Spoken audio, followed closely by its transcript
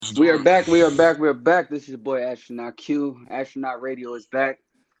Let's We do are it. back. We are back. We are back. This is your boy Astronaut Q. Astronaut Radio is back.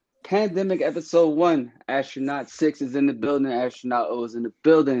 Pandemic episode 1. Astronaut 6 is in the building. Astronaut O is in the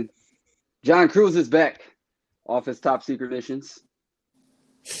building. John Cruz is back off his top secret missions.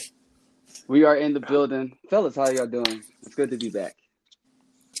 We are in the building. Fellas, how y'all doing? It's good to be back.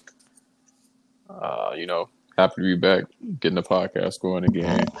 Happy to be back, getting the podcast going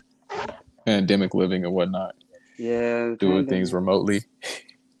again. Pandemic living and whatnot, Yeah, doing things remotely.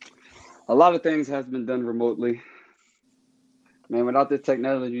 A lot of things has been done remotely. Man, without this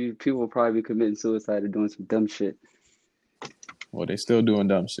technology, people will probably be committing suicide or doing some dumb shit. Well, they still doing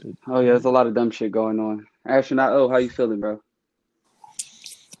dumb shit. Oh yeah, there's a lot of dumb shit going on. Astronaut O, how you feeling, bro?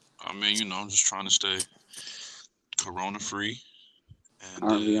 I mean, I'm just trying to stay corona free and,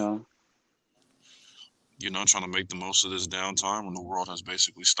 Aren't we all? trying to make the most of this downtime when the world has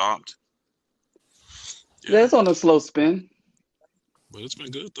basically stopped. Yeah, it's on a slow spin. But it's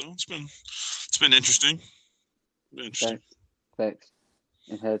been good though. It's been interesting. Facts.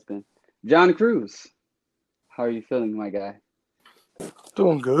 It has been. John Cruz, how are you feeling, my guy?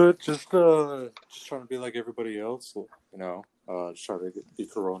 Doing good. Just trying to be like everybody else. Just try to be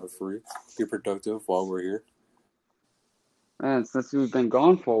corona free, be productive while we're here. Man, since we've been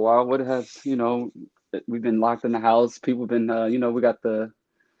gone for a while, what has we've been locked in the house. People been we got the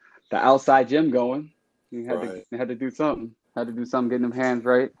outside gym going. We had to do something. Had to do something, getting them hands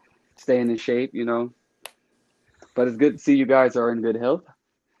right, staying in shape. But it's good to see you guys are in good health,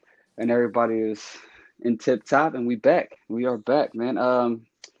 and everybody is in tip top, and we back. We are back, man.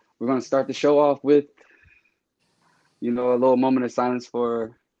 We're gonna start the show off with, a little moment of silence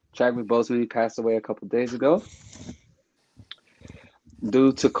for Chadwick Boseman. He passed away a couple days ago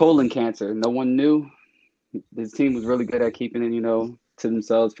due to colon cancer. No one knew. His team was really good at keeping it, to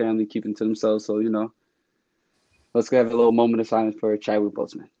themselves, family keeping to themselves. So, let's go have a little moment of silence for Chadwick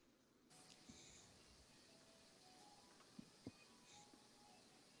Boseman.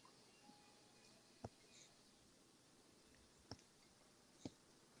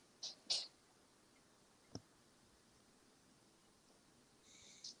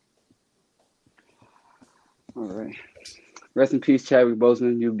 All right. Rest in peace, Chadwick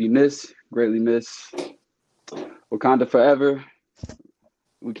Boseman. You'll be missed, greatly missed. Wakanda forever.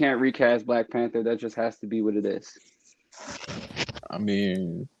 We can't recast Black Panther. That just has to be what it is. I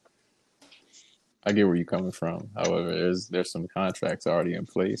mean, I get where you're coming from. However, there's some contracts already in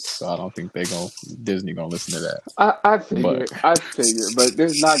place, so I don't think Disney gonna listen to that. I figure, but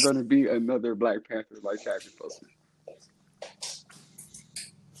there's not going to be another Black Panther like Chadwick Boseman.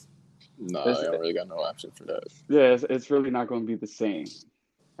 No, I don't really got no option for that. Yeah, it's really not going to be the same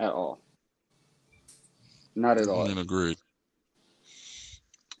at all. Not at all. Agreed.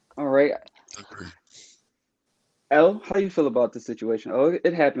 All right. Agreed. L, how do you feel about the situation? Oh,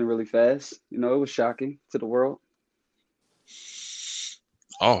 it happened really fast. It was shocking to the world.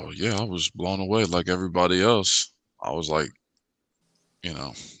 Oh yeah, I was blown away like everybody else. I was like,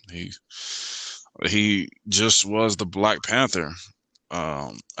 he just was the Black Panther.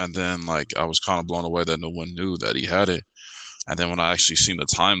 And then I was kind of blown away that no one knew that he had it. And then when I actually seen the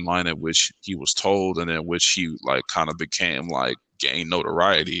timeline at which he was told and in which he kind of became gained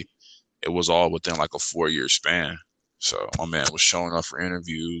notoriety, it was all within a 4-year span. So my man was showing up for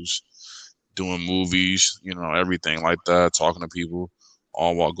interviews, doing movies, everything like that, talking to people,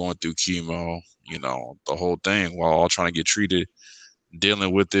 all while going through chemo, the whole thing, while all trying to get treated,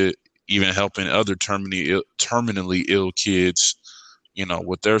 dealing with it, even helping other terminally ill kids,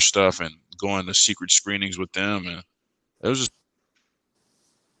 with their stuff and going to secret screenings with them. And it was just...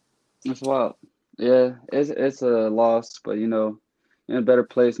 It's wild. Yeah, it's a loss, but in a better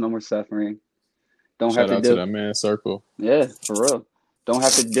place, no more suffering. Shout out to that man Circle. Yeah, for real. Don't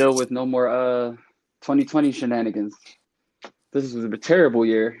have to deal with no more 2020 shenanigans. This was a terrible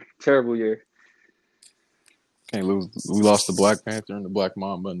year. Terrible year. Can't lose. We lost the Black Panther and the Black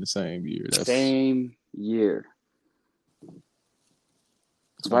Mamba in the same year. Same year.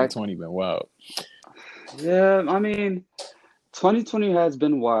 2020 been wild. Yeah, I mean, 2020 has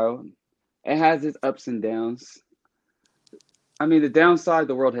been wild. It has its ups and downs. I mean, the downside,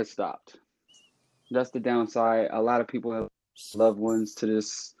 the world has stopped. That's the downside. A lot of people have loved ones to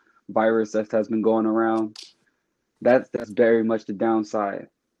this virus that has been going around. That's very much the downside.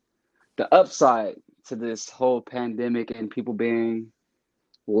 The upside to this whole pandemic and people being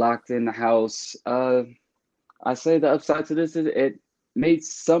locked in the house, I say the upside to this is it made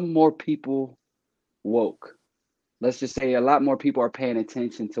some more people woke. Let's just say a lot more people are paying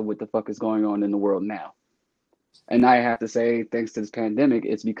attention to what the fuck is going on in the world now. And I have to say, thanks to this pandemic,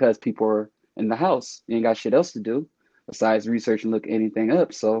 it's because people are in the house. You ain't got shit else to do. besides research and look anything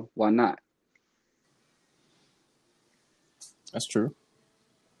up. So why not? That's true.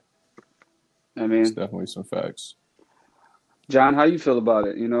 I It's mean, definitely some facts. John, how you feel about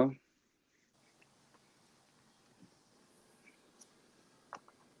it? You know,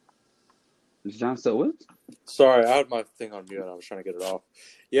 is John still with us? Sorry, I had my thing on mute and I was trying to get it off.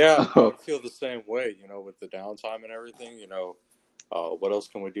 Yeah, I Oh, would feel the same way, with the downtime and everything, what else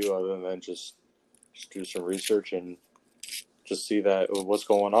can we do other than just do some research and just see that what's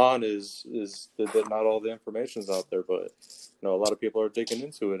going on is that not all the information's out there, but a lot of people are digging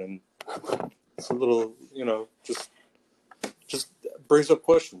into it, and it's a little, just brings up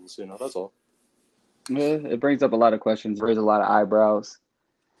questions, that's all. yeah, it brings up a lot of questions, raises a lot of eyebrows.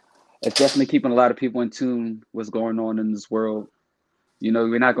 It's definitely keeping a lot of people in tune what's going on in this world. You know,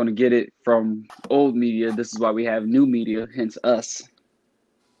 we're not going to get it from old media. This is why we have new media, hence us.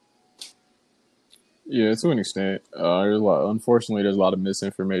 Yeah, to an extent. Unfortunately, there's a lot of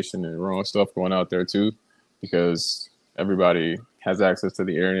misinformation and wrong stuff going out there too, because everybody has access to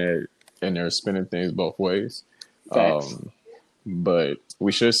the internet and they're spinning things both ways. Facts. But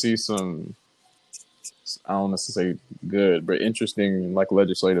we should see some, I don't necessarily say good, but interesting like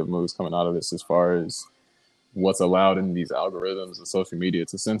legislative moves coming out of this as far as what's allowed in these algorithms and social media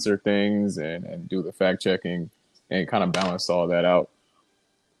to censor things and do the fact checking and kind of balance all that out.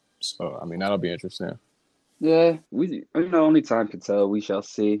 So, I mean, that'll be interesting. Yeah, only time can tell. We shall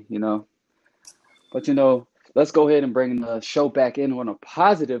see, But, let's go ahead and bring the show back in on a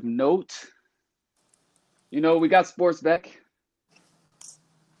positive note. We got sports back.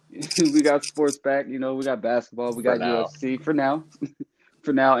 We got sports back. We got basketball. We For got now. UFC for now.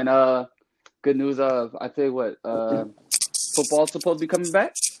 For now. And good news I tell you what, football's supposed to be coming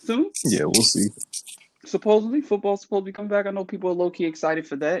back soon. Yeah, we'll see. Supposedly, football's supposed to be coming back. I know people are low key excited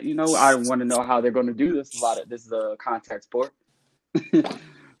for that. I want to know how they're going to do this. This is a contact sport,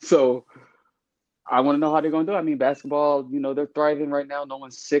 so I want to know how they're going to do it. I mean, basketball, they're thriving right now. No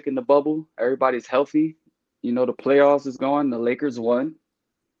one's sick in the bubble. Everybody's healthy. The playoffs is going. The Lakers won.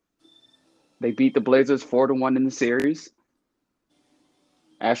 They beat the Blazers 4-1 in the series.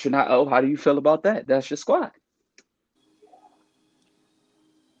 Astronaut O, how do you feel about that? That's your squad.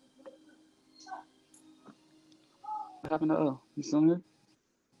 What happened to O? You still here?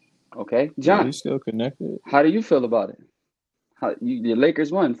 Okay, Yeah, John, he's still connected. how do you feel about it? The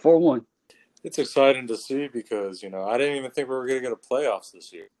Lakers won 4-1. It's exciting to see because, I didn't even think we were going to get a playoffs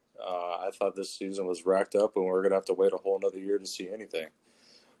this year. I thought this season was racked up and we are going to have to wait a whole another year to see anything.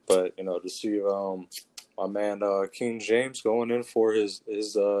 But, to see my man King James going in for his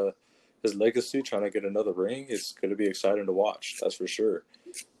legacy, trying to get another ring, it's going to be exciting to watch. That's for sure.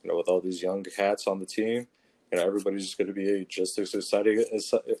 With all these young cats on the team, everybody's going to be just as excited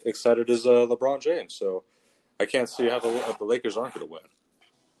as LeBron James. So I can't see how the Lakers aren't going to win.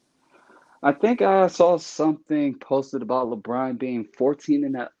 I think I saw something posted about LeBron being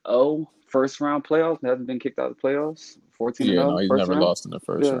 14-0 first round playoffs. He hasn't been kicked out of the playoffs. 14-0 Yeah, no, he's first never round. lost in the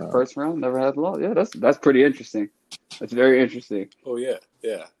first Yeah, round. first round, never had lost. Yeah, that's pretty interesting. That's very interesting. Oh yeah.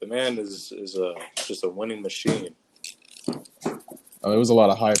 The man is just a winning machine. There was a lot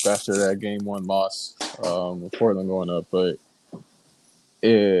of hype after that game one loss with Portland going up, but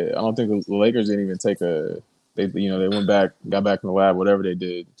I don't think the Lakers didn't even take they went back, got back in the lab, whatever they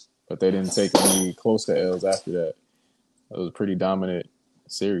did, but they didn't take any close to L's after that. It was a pretty dominant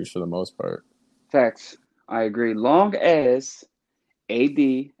series for the most part. Facts. I agree. Long as AD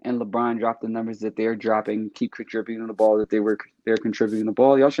and LeBron drop the numbers that they're dropping, keep contributing the ball that they're contributing the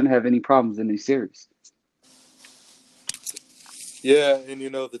ball, y'all shouldn't have any problems in these series. Yeah, and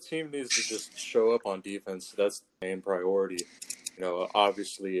the team needs to just show up on defense. That's the main priority.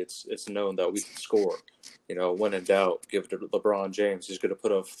 Obviously it's known that we can score. When in doubt, give it to LeBron James. He's going to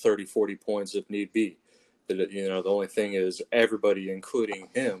put up 30, 40 points if need be. The only thing is everybody, including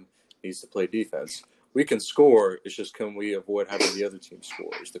him, needs to play defense. We can score. It's just, can we avoid having the other team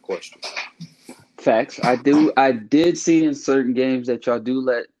score is the question. Facts. I did see in certain games that y'all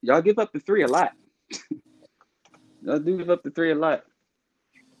give up the three a lot. Y'all do give up the three a lot.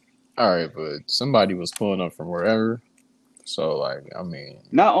 All right, but somebody was pulling up from wherever. So,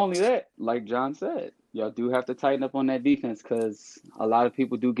 not only that, like John said, y'all do have to tighten up on that defense because a lot of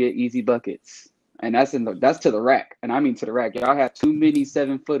people do get easy buckets, and that's to the rack, and I mean to the rack. Y'all have too many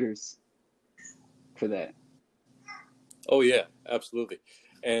 7-footers for that. Oh yeah, absolutely.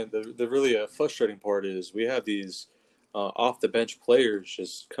 And the really frustrating part is we have these off the bench players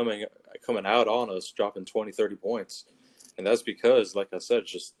just coming out on us, dropping 20, 30 points, and that's because, like I said,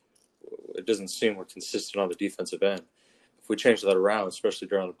 it doesn't seem we're consistent on the defensive end. If we change that around, especially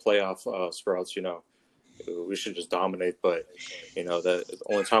during the playoff sprouts, we should just dominate. But that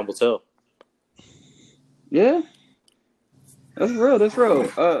only time will tell. Yeah, that's real. That's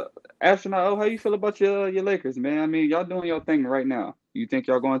real. Astronaut, how you feel about your Lakers, man? I mean, y'all doing your thing right now. You think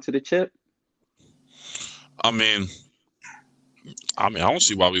y'all going to the chip? I mean, I don't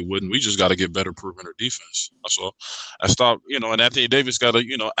see why we wouldn't. We just got to get better perimeter defense. That's all. I stop, and Anthony Davis got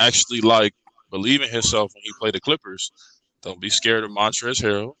to, actually like believe in himself when he play the Clippers. Don't be scared of Montrezl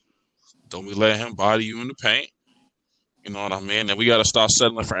Harrell. Don't be letting him body you in the paint. You know what I mean? And we got to stop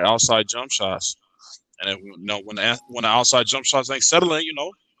settling for outside jump shots. And then, when the outside jump shots ain't settling,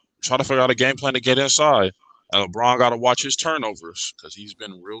 try to figure out a game plan to get inside. And LeBron got to watch his turnovers because he's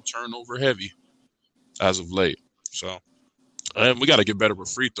been real turnover heavy as of late. So, and we got to get better with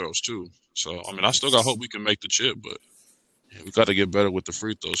free throws too. So, I still got hope we can make the chip, but we got to get better with the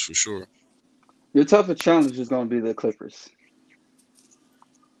free throws for sure. Your toughest challenge is going to be the Clippers.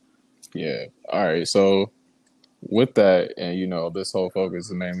 Yeah. All right. So with that, and this whole focus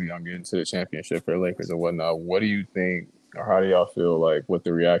is mainly on getting to the championship for the Lakers and whatnot. What do you think, or how do y'all feel like with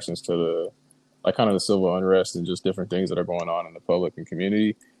the reactions to the kind of the civil unrest and just different things that are going on in the public and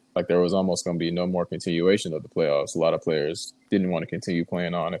community? Like there was almost going to be no more continuation of the playoffs. A lot of players didn't want to continue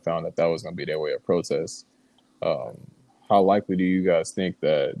playing on and found that was going to be their way of protest. How likely do you guys think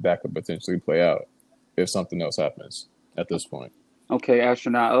that could potentially play out if something else happens at this point? Okay,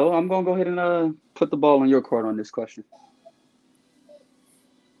 Astronaut. Oh, I'm going to go ahead and put the ball in your court on this question.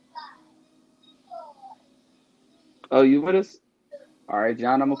 Oh, you with us? All right,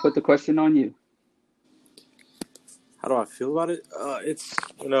 John, I'm going to put the question on you. How do I feel about it? It's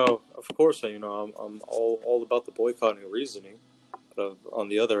of course, I'm all about the boycotting reasoning. But on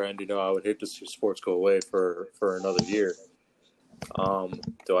the other end, I would hate to see sports go away for another year.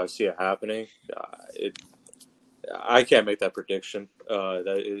 Do I see it happening? I can't make that prediction.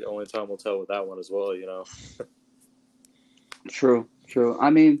 Only time will tell with that one as well. True. I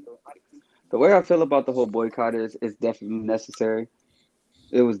mean, the way I feel about the whole boycott is definitely necessary.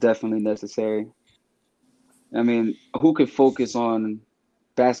 It was definitely necessary. I mean, who could focus on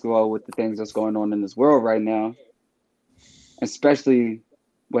basketball with the things that's going on in this world right now? Especially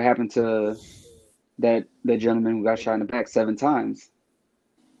what happened to that gentleman who got shot in the back 7 times.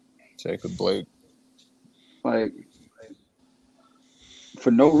 Jacob Blake. Like,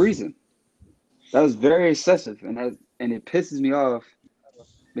 for no reason. That was very excessive, and it pisses me off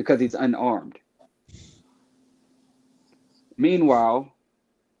because he's unarmed. Meanwhile,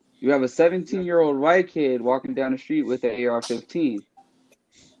 you have a 17-year-old white kid walking down the street with an AR-15.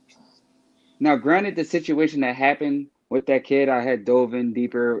 Now, granted, the situation that happened with that kid, I had dove in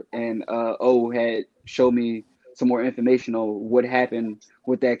deeper, and O had showed me some more information on what happened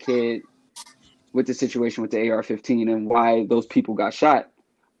with that kid, with the situation with the AR-15 and why those people got shot.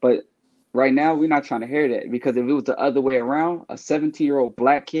 But right now, we're not trying to hear that, because if it was the other way around, a 17-year-old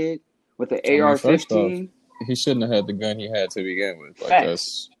black kid with an AR-15. First off, he shouldn't have had the gun he had to begin with.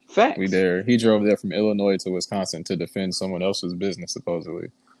 Facts. He drove there from Illinois to Wisconsin to defend someone else's business, supposedly.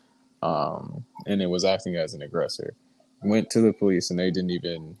 And it was acting as an aggressor. Went to the police and they didn't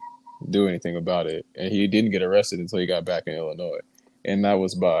even do anything about it. And he didn't get arrested until he got back in Illinois. And that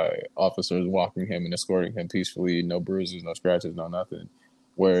was by officers walking him and escorting him peacefully. No bruises, no scratches, no nothing.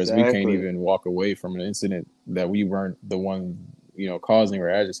 Whereas we can't even walk away from an incident that we weren't the one, causing or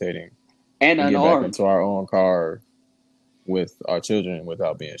agitating. And get unarmed. Back into our own car with our children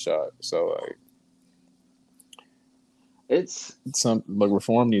without being shot. So it's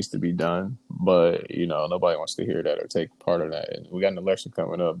reform needs to be done, but nobody wants to hear that or take part of that. And we got an election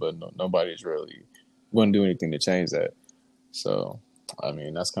coming up, but nobody's really going to do anything to change that. So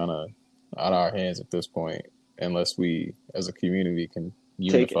that's kind of out of our hands at this point, unless we as a community can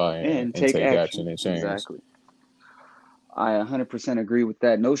unify and take action and change. Exactly. I 100% agree with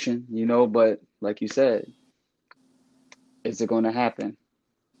that notion, but like you said, is it going to happen?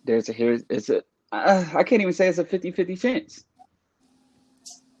 I can't even say it's a 50-50 chance,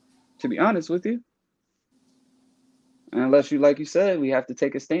 to be honest with you. Unless like you said, we have to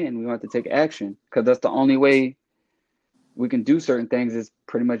take a stand. We have to take action, because that's the only way we can do certain things is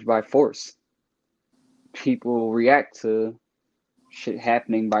pretty much by force. People react to shit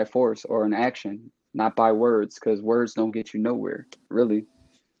happening by force or an action, not by words, because words don't get you nowhere, really.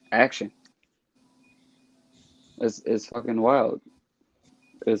 Action. It's fucking wild.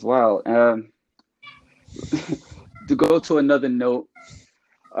 It's wild. To go to another note,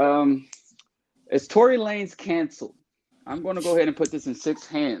 is Tory Lanez canceled? I'm going to go ahead and put this in 6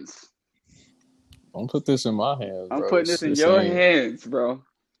 hands. Don't put this in my hands, bro. I'm putting this in your hands, bro.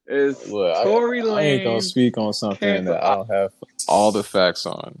 is Look, Tory I ain't gonna Lanez speak on came something from. that I don't have all the facts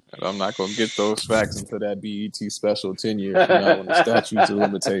on, and I'm not gonna get those facts until that BET special 10 years from now when the statutes of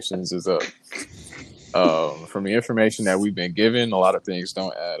limitations is up. From the information that we've been given, a lot of things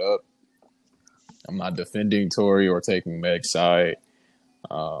don't add up. I'm not defending Tory or taking Meg's side,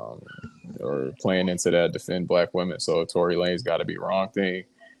 or playing into that defend black women. So Tory Lane's got to be wrong thing.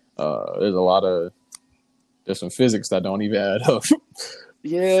 There's some physics that don't even add up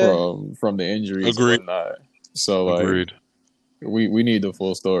Yeah. from the injuries and Agreed. whatnot. So like Agreed. we need the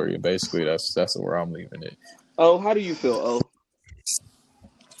full story. And basically that's where I'm leaving it. Oh, how do you feel? Oh,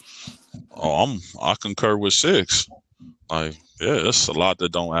 Oh, I concur with Six. Like, yeah, there's a lot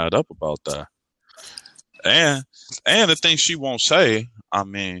that don't add up about that. And the thing she won't say, I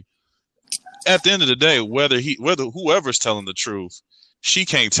mean, at the end of the day, whether whoever's telling the truth, she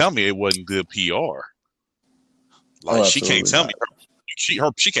can't tell me it wasn't good PR. Like, she can't Absolutely tell not. me she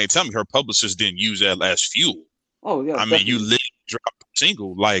can't tell me her publicist didn't use that as fuel. oh yeah. I mean, you Definitely. literally dropped a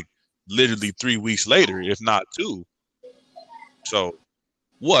single like literally 3 weeks later, if not 2. So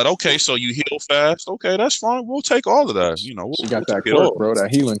what? Okay, so you heal fast. Okay, that's fine. We'll take all of that. You know, She we'll got that take it quirk, all. bro, that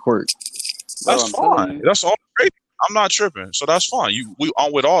healing quirk. Bro, That's I'm telling fine. you. That's all great. I'm not tripping. So that's fine. We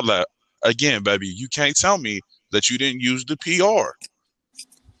on with all that. Again, baby, you can't tell me that you didn't use the PR.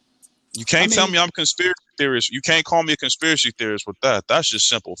 You can't tell me I'm a conspiracy theorist. You can't call me a conspiracy theorist with that. That's just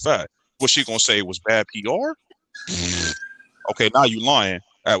simple fact. What she gonna say was bad PR? Okay, now you lying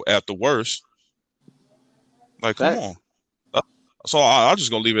at the worst. Like, come Facts. on. So I'm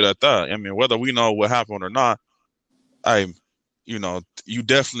just gonna leave it at that. I mean, whether we know what happened or not, you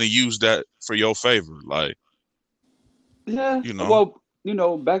definitely use that for your favor. Like, Yeah. you know,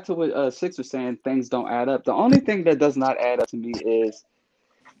 Well, back to what Six was saying, things don't add up. The only thing that does not add up to me is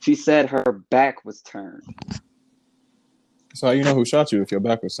she said her back was turned. So how you know who shot you if your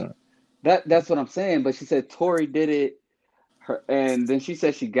back was turned? That's what I'm saying. But she said Tori did it. And then she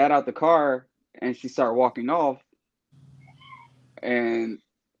said she got out the car and she started walking off, and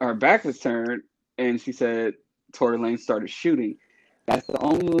her back was turned. And she said Tory Lane started shooting. That's the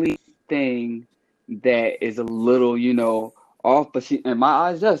only thing that is a little, off. But she, in my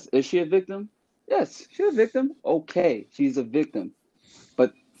eyes, yes. Is she a victim? Yes, she's a victim. Okay, she's a victim.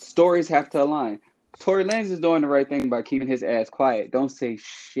 But stories have to align. Tory Lanez is doing the right thing by keeping his ass quiet. Don't say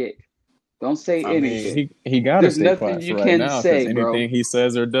shit. Don't say I anything. mean, he got to There's stay nothing quiet you for right can now because say, bro. anything he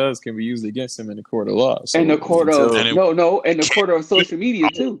says or does can be used against him in the court of law. So And the court of until and it and the court of social media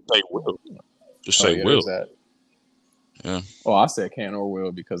too. say will. Just oh say yeah, will. there's that. Yeah. Oh, I said can or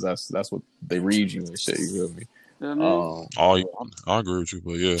will because that's what they read you and shit. You feel me? You know what I agree with you,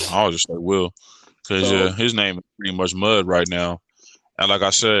 but yeah, I'll just say will, because So- yeah, his name is pretty much mud right now. And like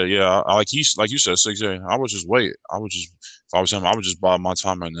I said, yeah, like you said, 6J, I would just wait. If I was him, I would just buy my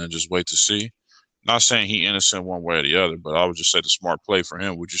time and then just wait to see. Not saying he innocent one way or the other, but I would just say the smart play for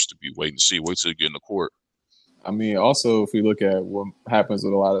him would just to be wait and see, wait till he get in the court. I mean, also if we look at what happens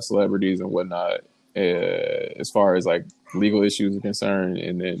with a lot of celebrities and whatnot, as far as like legal issues are concerned,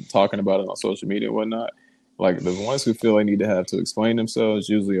 and then talking about it on social media and whatnot, like the ones who feel they need to have to explain themselves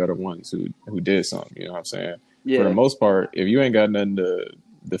usually are the ones who did something. You know what I'm saying? Yeah. For the most part, if you ain't got nothing to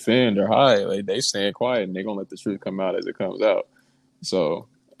defend or hide, like, they stand quiet and they're gonna let the truth come out as it comes out. So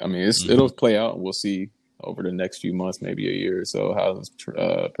I mean, it'll play out, and we'll see over the next few months, maybe a year or so, how this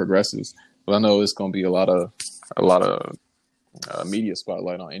progresses. But I know it's going to be a lot of media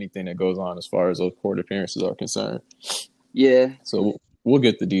spotlight on anything that goes on as far as those court appearances are concerned. Yeah. So we'll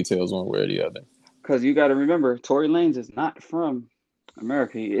get the details one way or the other. Because you got to remember, Tory Lanez is not from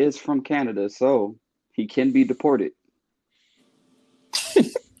America. He is from Canada, so he can be deported. I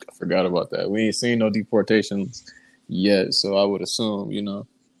forgot about that. We ain't seen no deportations yet, so I would assume,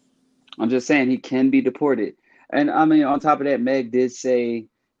 I'm just saying he can be deported. And I mean, on top of that, Meg did say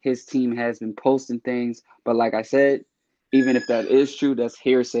his team has been posting things. But like I said, even if that is true, that's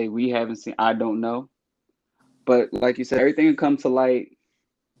hearsay. We haven't seen. I don't know. But like you said, everything will come to light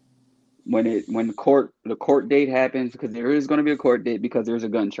when the court date happens, because there is going to be a court date because there's a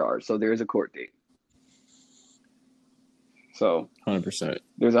gun charge. So there is a court date. So 100%.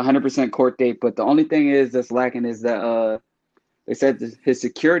 there's a 100% court date. But the only thing is that's lacking is that they said his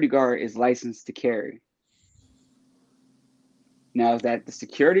security guard is licensed to carry. Now, is that the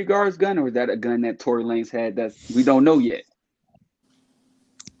security guard's gun, or is that a gun that Tory Lanez had that we don't know yet?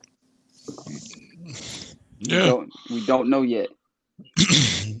 Yeah. We don't know yet.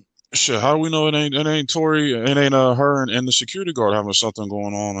 Shit, how do we know it ain't Tory, it ain't her and the security guard having something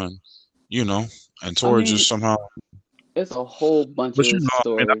going on, and and Tory just somehow It's a whole bunch But you of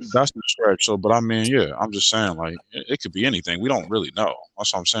know, I mean, stories. that's the stretch. So, but I mean, yeah, I'm just saying, like, it could be anything. We don't really know.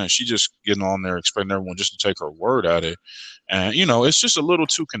 That's what I'm saying. She just getting on there, expecting everyone just to take her word at it, and you know, it's just a little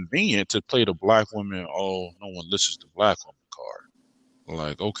too convenient to play the black woman. Oh, no one listens to black woman card.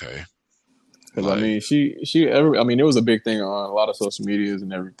 Like, okay, Because I like, mean, I mean, it was a big thing on a lot of social medias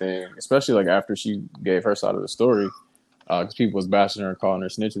and everything, especially like after she gave her side of the story, because people was bashing her and calling her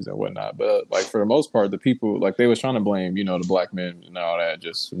snitches and whatnot. But like for the most part, the people like they was trying to blame, you know, the black men and all that.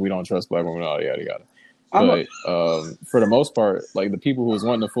 Just we don't trust black women, all yada yada. I'm a, But for the most part, like the people who was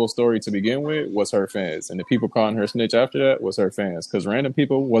wanting the full story to begin with was her fans, and the people calling her snitch after that was her fans. Because random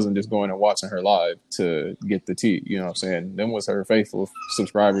people wasn't just going and watching her live to get the tea. You know what I'm saying? Them was her faithful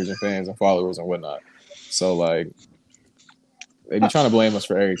subscribers and fans and followers and whatnot. So like they be trying to blame us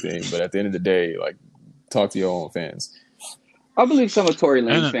for everything, but at the end of the day, like talk to your own fans. I believe some of Tory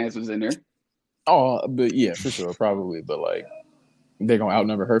Lane's and fans was in there. Oh, but yeah, for sure, probably. But like they gonna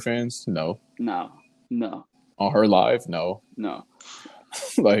outnumber her fans? No. No, no, On her live? No. no.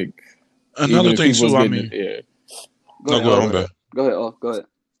 Like even another if thing people was too. I getting mean, yeah. Go no, ahead, go ahead. oh, I'm bad. go ahead, oh, go ahead.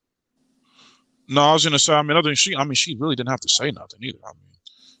 No, I was gonna say. I mean, other than she really didn't have to say nothing either. I mean,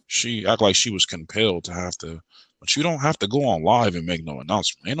 she act like she was compelled to have to, but you don't have to go on live and make no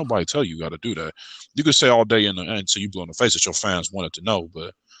announcement. Ain't nobody tell you got to do that. You could say all day in the end until you blow in the face that your fans wanted to know,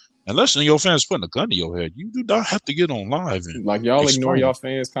 but unless your fans putting a gun to your head, you do not have to get on live and Like y'all ignore explain. y'all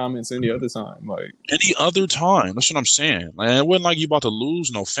fans' comments any other time. Like Any other time. That's what I'm saying. Like, it wasn't like you about to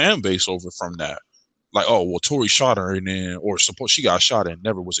lose no fan base over from that. Like, oh well, Tory shot her and then, or suppose she got shot and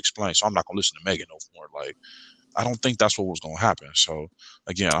never was explained, so I'm not gonna listen to Megan no more. Like, I don't think that's what was gonna happen. So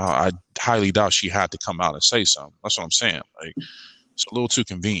again, I highly doubt she had to come out and say something. That's what I'm saying. Like, it's a little too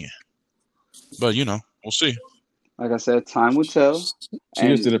convenient. But you know, we'll see. Like I said, time will tell. she just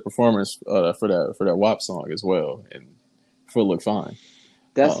And did a performance for that WAP song as well, and it looked fine.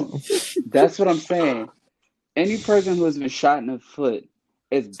 that's Um, that's what I'm saying. Any person who has been shot in the foot,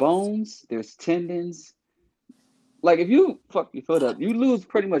 it's bones, there's tendons. Like if you fuck your foot up, you lose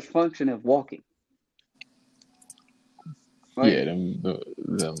pretty much function of walking. Like, yeah, them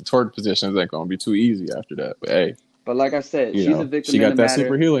twerk positions ain't gonna be too easy after that. But hey, but like I said, you she's a know, she victim in the got that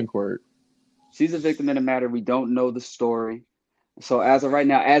super matter. healing quirk. She's a victim in the matter. We don't know the story. So as of right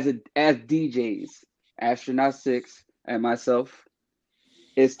now, as DJs, Astronaut Six and myself,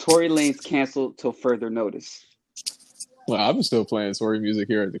 is Tory Lanez canceled till further notice? Well, I'm still playing Tory music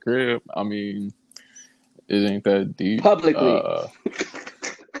here at the crib. I mean, it ain't that deep. Publicly.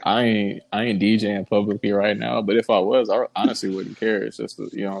 I ain't DJing publicly right now, but if I was, I honestly wouldn't care. It's just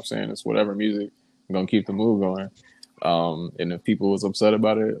you know what I'm saying. It's whatever music. I'm gonna keep the move going. And if people was upset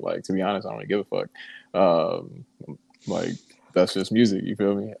about it, like to be honest, I don't really give a fuck. Like that's just music. You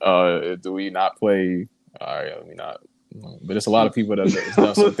feel me? Do we not play? All right, let me not. But it's a lot of people that have I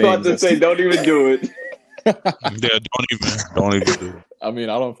done some was about things. to say, don't even do it. Yeah, don't even do it. I mean,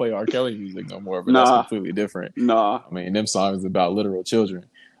 I don't play R. Kelly music no more, but that's Nah, completely different. nah. I mean, them songs about literal children.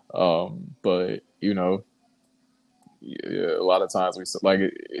 But you know, yeah, a lot of times we like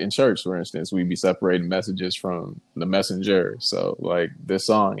in church, for instance, we'd be separating messages from the messenger. So like this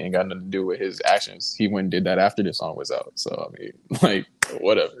song ain't got nothing to do with his actions. He went and did that after the song was out. So I mean, like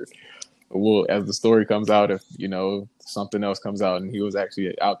whatever. Well, as the story comes out, if you know something else comes out and he was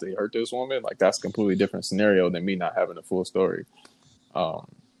actually out to hurt this woman, like that's a completely different scenario than me not having a full story. Um,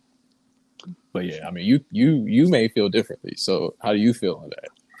 but yeah, I mean, you may feel differently. So how do you feel on that?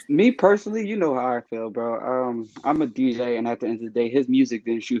 Me personally, you know how I feel, bro. I'm a DJ, and at the end of the day, his music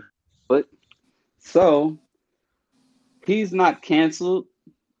didn't shoot. But so he's not canceled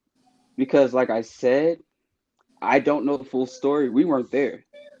because, like I said, I don't know the full story. We weren't there,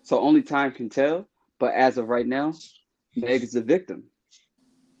 so only time can tell. But as of right now, Meg is a victim.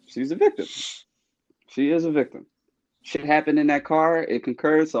 She's a victim. She is a victim. Shit happened in that car. It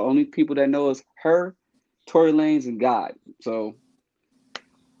concurs. So only people that know is her, Tory Lanez, and God. So,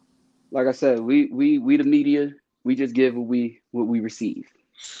 like I said, we the media, we just give what we receive.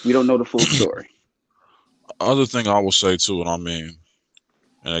 We don't know the full story. Other thing I will say too, and I mean,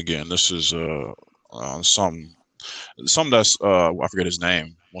 and again, this is some that's I forget his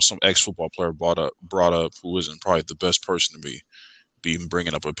name. Well, some ex-football player brought up who isn't probably the best person to be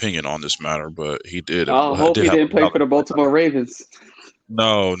bringing up opinion on this matter, but he did I hope did he have didn't a play valid for the point. Baltimore Ravens.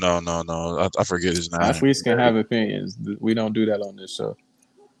 No. I forget his name. Athletes can have opinions. We don't do that on this show.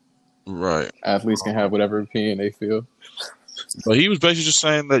 Right. Athletes can have whatever opinion they feel. But he was basically just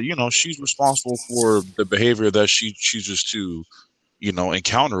saying that, you know, she's responsible for the behavior that she chooses to, you know,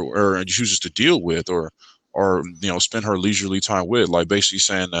 encounter or chooses to deal with or, you know, spend her leisurely time with. Like basically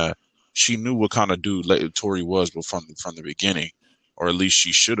saying that she knew what kind of dude Tori was from the beginning, or at least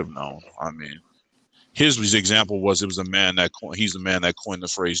she should have known. I mean, his example was it was he's the man that coined the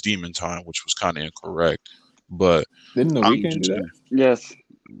phrase demon time, which was kind of incorrect. But Didn't the I would weekend do just that? Yes.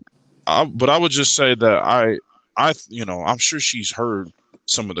 but I would just say that I'm sure she's heard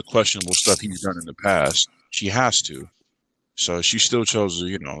some of the questionable stuff he's done in the past. She has to. So she still chose,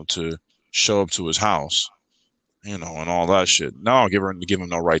 to show up to his house, and all that shit. Now I'll give him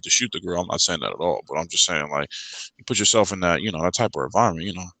no right to shoot the girl. I'm not saying that at all, but I'm just saying, like, you put yourself in that, that type of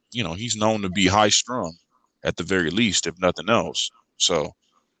environment. He's known to be high strung, at the very least, if nothing else. So,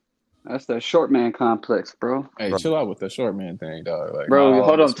 That's the short man complex, bro. Hey, right. chill out with the short man thing, dog. Like, not Bro, all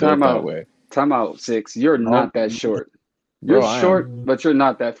hold of on, us built time that out. way. Time out, Six. You're No, not that short. bro, You're I short, am. but you're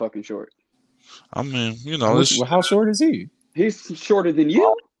not that fucking short. I mean, How short is he? He's shorter than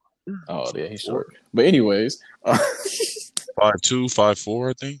you. Oh, yeah, he's short. But anyways, 5'2", 5'4",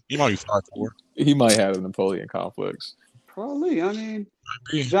 I think. He might be 5'4". he might have a Napoleon complex. Probably. I mean,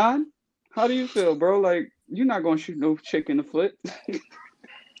 Maybe. John, how do you feel, bro? Like, you're not gonna shoot no chick in the foot.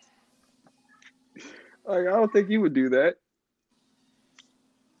 Like, I don't think you would do that.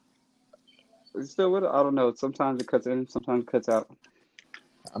 Still would? I don't know. Sometimes it cuts in, sometimes it cuts out.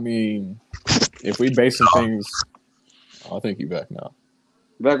 I mean, if we base some things, I think you back now.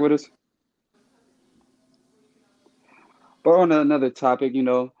 Back with us. But on another topic,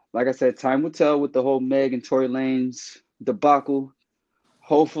 like I said, time will tell with the whole Meg and Tory Lanez debacle.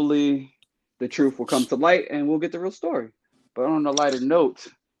 Hopefully, the truth will come to light and we'll get the real story. But on a lighter note,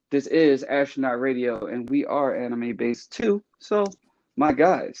 this is Astronaut Radio, and we are anime based too. So, my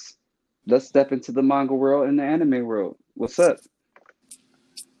guys, let's step into the manga world and the anime world. What's up?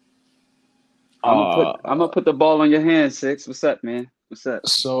 I'm gonna put the ball on your hand, Six. What's up, man? What's up?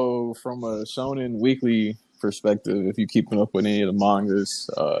 So, from a Shonen Weekly perspective, if you're keeping up with any of the mangas,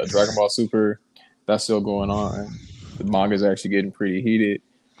 Dragon Ball Super, that's still going on. The manga's actually getting pretty heated.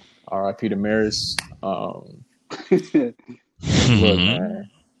 R.I.P. to Maris. Look, man.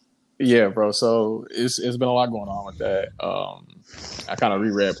 Yeah, bro. So it's been a lot going on with that. I kind of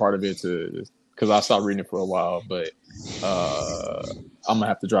reread part of it because I stopped reading it for a while, but I'm gonna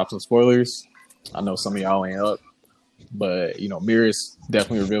have to drop some spoilers. I know some of y'all ain't up, but Beerus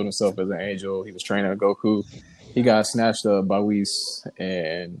definitely revealed himself as an angel. He was training Goku. He got snatched up by Whis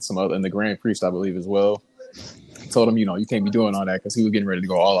and some other, and the Grand Priest, I believe, as well. Told him, you can't be doing all that because he was getting ready to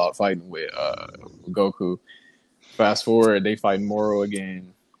go all out fighting with Goku. Fast forward, they fighting Moro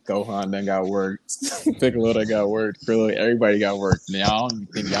again. Gohan then got worked. Piccolo then got worked. Krillin, everybody got worked. Now I don't even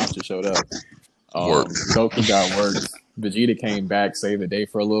think Yamcha showed up. Goku got worked. Vegeta came back, saved the day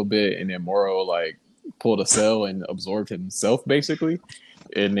for a little bit, and then Moro pulled a cell and absorbed himself basically.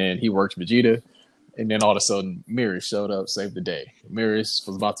 And then he worked Vegeta. And then all of a sudden, Mirror showed up, saved the day. Mirror was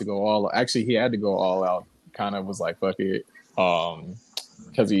about to go all. Actually, he had to go all out. Kind of was like, fuck it,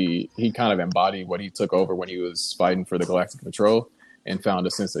 because he kind of embodied what he took over when he was fighting for the Galactic Patrol and found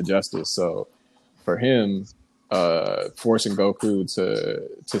a sense of justice. So for him, forcing Goku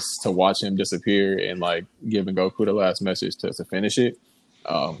to watch him disappear and giving Goku the last message to finish it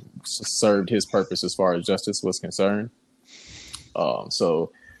served his purpose as far as justice was concerned.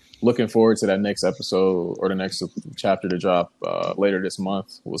 So looking forward to that next episode or the next chapter to drop later this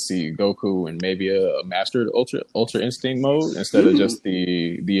month. We'll see Goku in maybe a mastered Ultra Instinct mode instead of just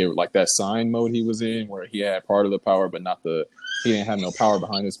the that sign mode he was in where he had part of the power but he didn't have no power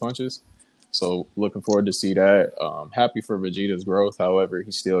behind his punches. So looking forward to see that. Happy for Vegeta's growth. However,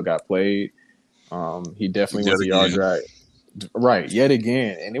 he still got played. He definitely went to Yardrat. Right, yet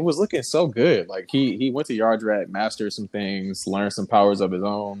again. And it was looking so good. He went to Yardrat, mastered some things, learned some powers of his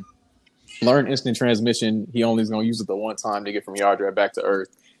own, learned instant transmission. He only is going to use it the one time to get from Yardrat back to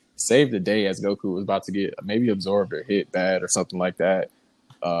Earth. Saved the day as Goku was about to get maybe absorbed or hit bad or something like that.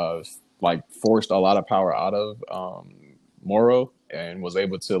 Forced a lot of power out of Moro and was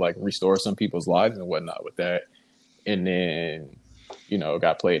able to restore some people's lives and whatnot with that. And then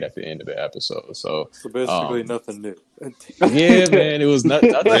got played at the end of the episode. So basically nothing new. Yeah, man, it was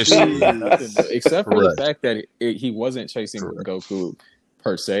nothing except for the fact that he wasn't chasing Goku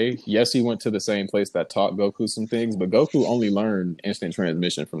per se. Yes, he went to the same place that taught Goku some things, but Goku only learned instant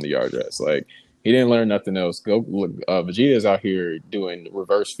transmission from the Yardrats. He didn't learn nothing else. Vegeta is out here doing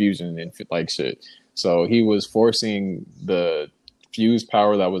reverse fusion and shit. So he was forcing the fused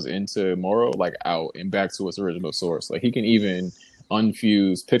power that was into Moro out and back to its original source. He can even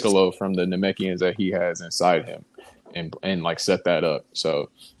unfuse Piccolo from the Namekians that he has inside him and set that up. So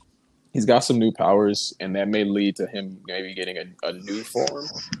he's got some new powers, and that may lead to him maybe getting a new form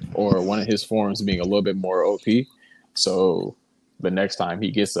or one of his forms being a little bit more OP. So But next time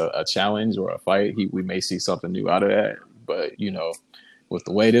he gets a challenge or a fight, we may see something new out of that. But with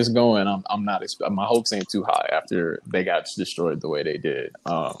the way this going, I'm not my hopes ain't too high after they got destroyed the way they did.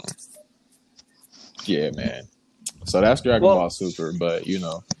 Yeah, man. So that's Dragon Well, Ball Super, but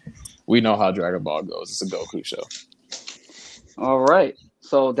we know how Dragon Ball goes. It's a Goku show. all right.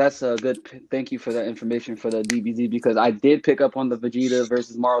 So that's a good. Thank you for that information for the DBZ because I did pick up on the Vegeta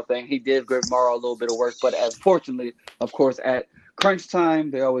versus Maro thing. He did give Maro a little bit of work, but unfortunately, of course, at crunch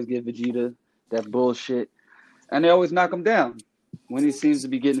time, they always give Vegeta that bullshit, and they always knock him down when he seems to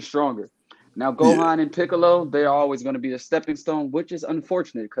be getting stronger. Now, Gohan and Piccolo, they are always going to be a stepping stone, which is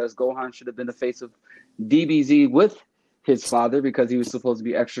unfortunate because Gohan should have been the face of DBZ with his father because he was supposed to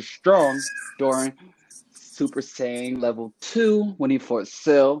be extra strong during Super Saiyan level 2 when he fought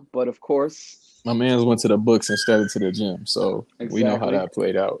Cell. But of course, my man went to the books instead of to the gym, so we know how that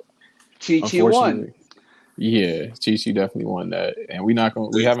played out. Chi-Chi won. Yeah, Chi-Chi definitely won that, and we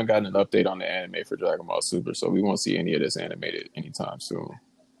haven't gotten an update on the anime for Dragon Ball Super, so we won't see any of this animated anytime soon.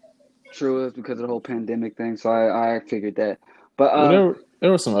 True, it's because of the whole pandemic thing, so I figured that. But there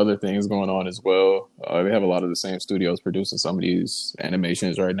were some other things going on as well. They have a lot of the same studios producing some of these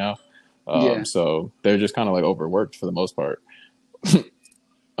animations right now. So they're just kind of like overworked for the most part,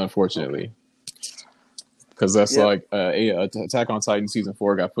 unfortunately. Because that's like Attack on Titan season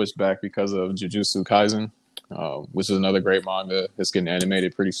 4 got pushed back because of Jujutsu Kaisen, which is another great manga. It's getting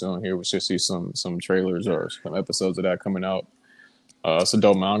animated pretty soon here. We should see some trailers or some episodes of that coming out. It's a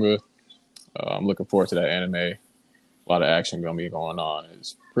dope manga. I'm looking forward to that anime. A lot of action gonna be going on.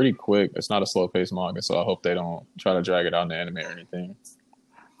 It's pretty quick. It's not a slow paced manga, so I hope they don't try to drag it out in the anime or anything.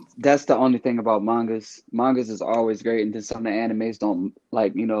 That's the only thing about mangas. Mangas is always great, and then some of the animes don't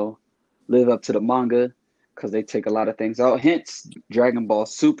live up to the manga because they take a lot of things out. Hence, Dragon Ball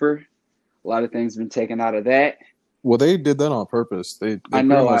Super. A lot of things been taken out of that. Well, they did that on purpose. They pretty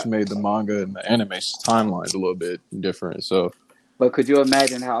much made the manga and the anime timelines a little bit different. So. But could you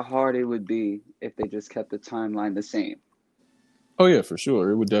imagine how hard it would be if they just kept the timeline the same? Oh, yeah, for sure.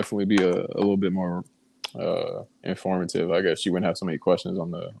 It would definitely be a little bit more informative. I guess you wouldn't have so many questions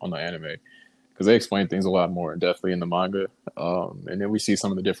on the anime because they explain things a lot more definitely in the manga. And then we see some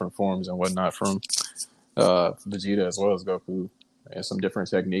of the different forms and whatnot from Vegeta as well as Goku and some different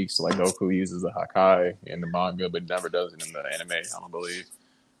techniques. Like Goku uses the Hakai in the manga but never does it in the anime, I don't believe.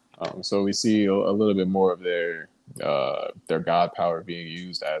 So we see a little bit more of their god power being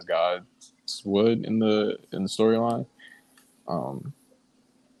used as gods would in the storyline.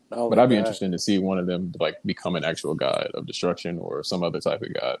 But I'd be interested to see one of them become an actual god of destruction or some other type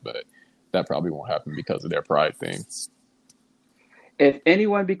of god, but that probably won't happen because of their pride thing. If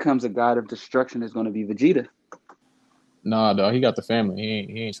anyone becomes a god of destruction, it's going to be Vegeta. Nah, dog, he got the family.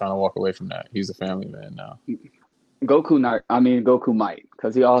 He ain't trying to walk away from that. He's a family man now. Goku might,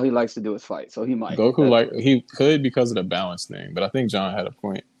 because all he likes to do is fight, so he might. He could because of the balance thing, but I think John had a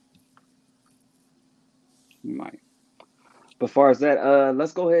point. He might. But as far as that,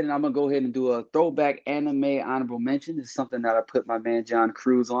 let's go ahead and I'm gonna go ahead and do a throwback anime honorable mention. It's something that I put my man John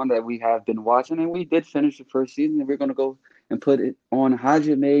Cruz on that we have been watching, and we did finish the first season, and we're gonna go and put it on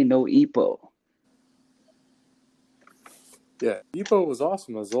Hajime no Ippo. Yeah, Ippo was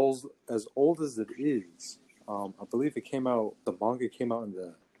awesome, as old as it is. I believe the manga came out in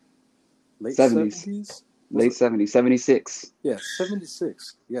the late 70s? Late 70s, 76. Yeah,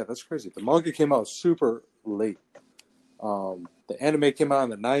 76. Yeah, that's crazy. The manga came out super late. The anime came out in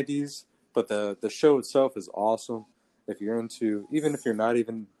the 90s, but the show itself is awesome. Even if you're not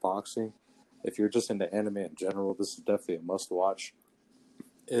even boxing, if you're just into anime in general, this is definitely a must watch.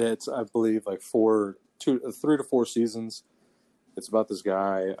 It's, I believe, 3 to 4 seasons. It's about this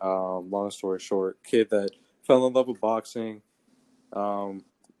guy, long story short, kid that fell in love with boxing,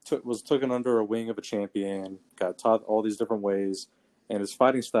 was taken under a wing of a champion, got taught all these different ways, and his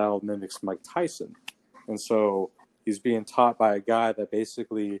fighting style mimics Mike Tyson. And so he's being taught by a guy that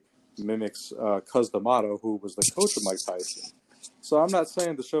basically mimics Cus D'Amato, who was the coach of Mike Tyson. So I'm not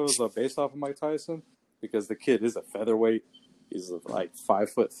saying the show is based off of Mike Tyson, because the kid is a featherweight. He's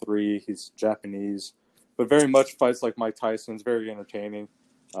 5'3". He's Japanese, but very much fights like Mike Tyson. It's very entertaining.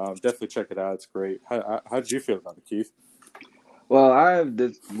 Definitely check it out. It's great. How did you feel about it, Keith? Well,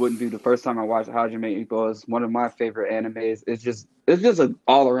 this wouldn't be the first time I watched Hajime Ippo. It's one of my favorite animes. It's just an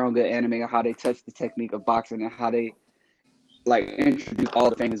all-around good anime. How they touch the technique of boxing and how they introduce all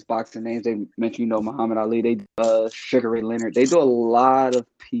the famous boxing names. They mention, Muhammad Ali. They Sugar Ray Leonard. They do a lot of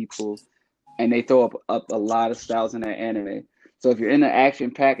people, and they throw up a lot of styles in that anime. So if you're in the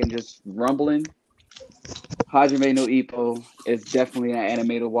action pack and just rumbling, Hajime no Ippo is definitely an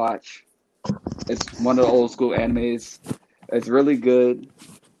anime to watch. It's one of the old school animes. It's really good.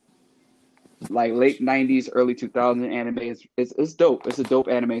 Like late '90s, early 2000 anime. It's dope. It's a dope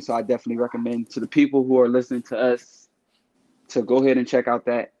anime. So I definitely recommend to the people who are listening to us to go ahead and check out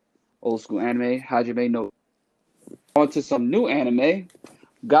that old school anime, Hajime no. On to some new anime,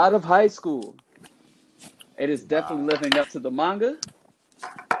 God of High School. It is definitely living up to the manga.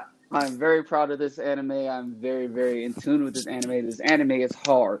 I'm very proud of this anime. I'm very, very in tune with this anime. This anime is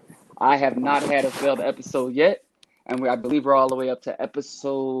hard. I have not had a failed episode yet, and I believe we're all the way up to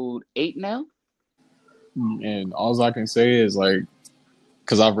episode 8 now. And all I can say is like,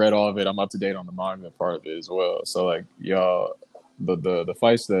 because I've read all of it, I'm up to date on the manga part of it as well. So like y'all, the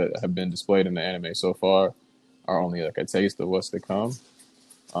fights that have been displayed in the anime so far are only like a taste of what's to come.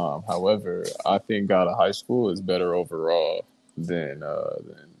 However, I think God of High School is better overall than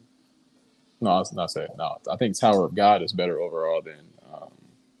no, I was not saying no. I think Tower of God is better overall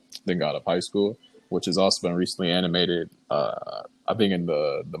than God of High School, which has also been recently animated. I think in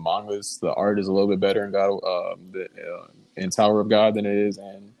the mangas, the art is a little bit better in Tower of God than it is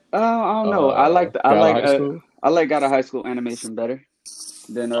in I don't know. God of High School. I like God of High School animation better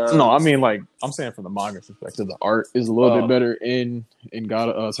than No, I mean like I'm saying from the manga perspective, the art is a little bit better in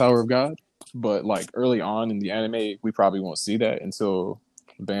God Tower of God, but like early on in the anime, we probably won't see that until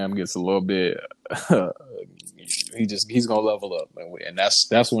Bam gets a little bit. He's gonna level up, and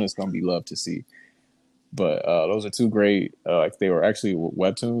that's when it's gonna be love to see. But those are two great. Like they were actually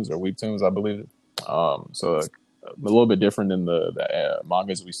webtoons or weebtoons, I believe. So like, a little bit different than the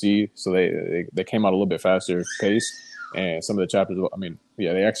mangas we see. So they came out a little bit faster pace, and some of the chapters. I mean,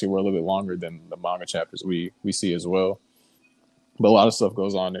 yeah, they actually were a little bit longer than the manga chapters we see as well. But a lot of stuff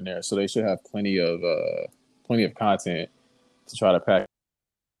goes on in there, so they should have plenty of content to try to pack as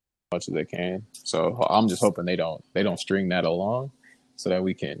much as they can. So I'm just hoping they don't string that along, so that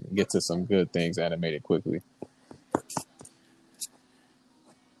we can get to some good things animated quickly.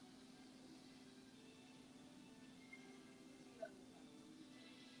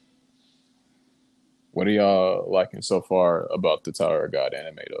 What are y'all liking so far about the Tower of God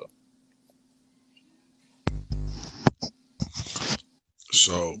anime, though?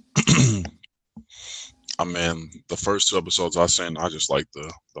 So, I mean, the first 2 episodes I seen, I just like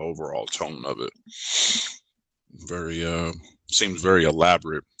the overall tone of it. Very seems very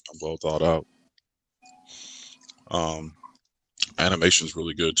elaborate and well thought out. Animation's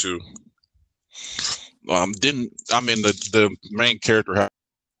really good too. The main character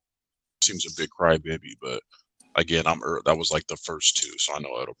seems a big crybaby, but again, that was like the first 2, so I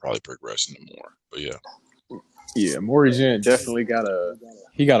know it'll probably progress into more. But yeah. Yeah, Morihei definitely got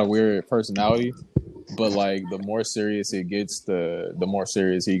a weird personality, but like the more serious it gets, the more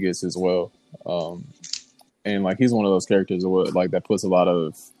serious he gets as well. And like he's one of those characters like that puts a lot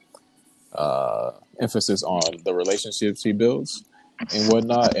of emphasis on the relationships he builds and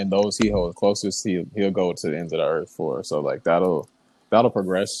whatnot, and those he holds closest, he'll go to the ends of the earth for. So like that'll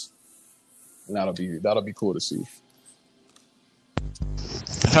progress, and that'll be cool to see.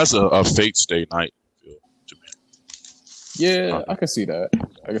 It has a Fate Stay Night feel to me. Yeah, I can see that.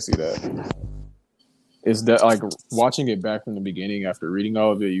 It's that like watching it back from the beginning after reading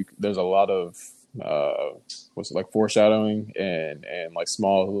all of it. There's a lot of foreshadowing and like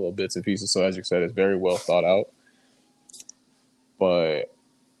small little bits and pieces. So as you said, it's very well thought out. But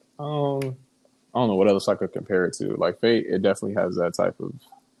I don't know what else I could compare it to. Like Fate, it definitely has that type of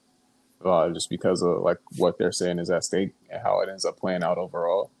just because of like what they're saying is at stake and how it ends up playing out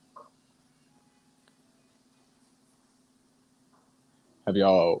overall. Have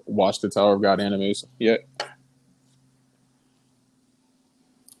y'all watched the Tower of God animation yet?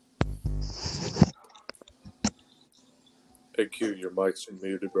 Hey Q, your mic's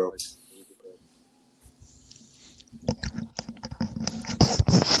muted, bro.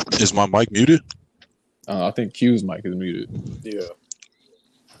 Is my mic muted? I think Q's mic is muted. Yeah.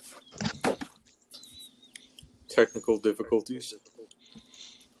 Technical difficulties.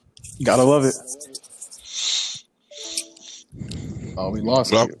 Gotta love it. Oh, we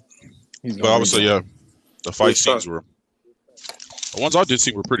lost Well, Q. But I would say, yeah, the fight scenes the ones I did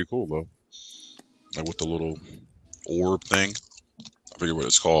see were pretty cool though. Like with the little orb thing. I forget what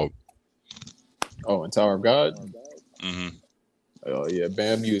it's called. Oh, in Tower of God? Mm-hmm. Oh, yeah.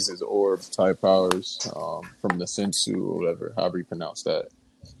 Bam uses orb type powers from the Sensu or whatever, however you pronounce that.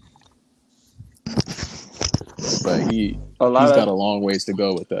 But he's got a long ways to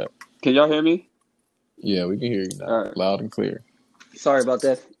go with that. Can y'all hear me? Yeah, we can hear you now. Right. Loud and clear. Sorry about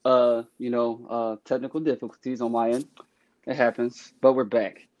that. Technical difficulties on my end. It happens, but we're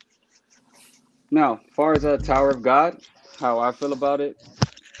back. Now, as far as Tower of God, how I feel about it,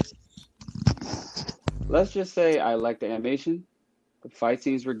 let's just say I like the animation. The fight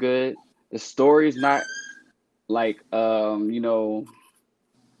scenes were good. The story's not like I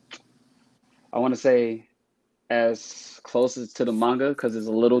want to say as close as to the manga because it's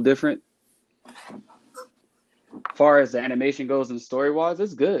a little different. As far as the animation goes and story wise,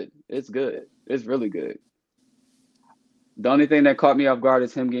 it's good. It's good. It's really good. The only thing that caught me off guard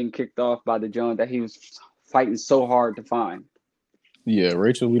is him getting kicked off by the Joan that he was fighting so hard to find. Yeah,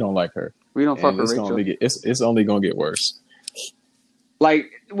 Rachel, we don't like her, We don't fuck and with it's gonna Rachel. it's only gonna get worse.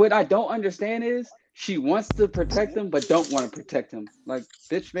 Like, what I don't understand is she wants to protect him, but don't want to protect him. Like,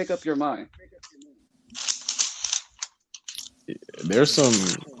 bitch, make up your mind. There's some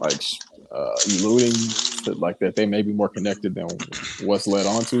like alluding to like that they may be more connected than what's led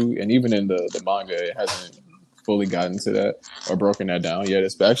on to, and even in the manga, it hasn't fully gotten to that or broken that down yet.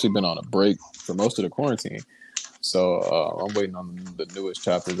 It's actually been on a break for most of the quarantine, so I'm waiting on the newest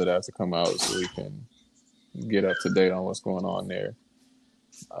chapters that have to come out so we can get up to date on what's going on there.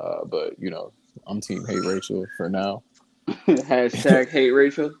 But I'm team hate Rachel for now. Hashtag hate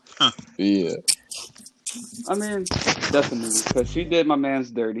Rachel. Yeah. I mean, definitely, because she did my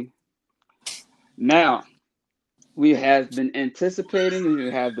man's dirty. Now, we have been anticipating and we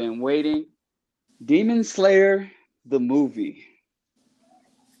have been waiting. Demon Slayer, the movie.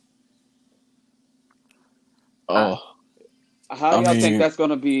 Oh, How do y'all think that's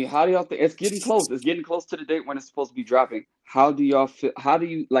going to be? How do y'all think? It's getting close. It's getting close to the date when it's supposed to be dropping. How do y'all feel? How do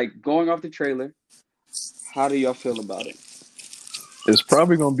you, like, going off the trailer, how do y'all feel about it? it's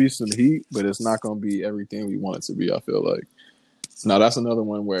probably gonna be some heat, but it's not gonna be everything we want it to be. I feel like. Now that's another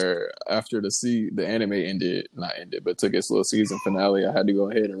one where after the anime not ended, but took its little season finale, I had to go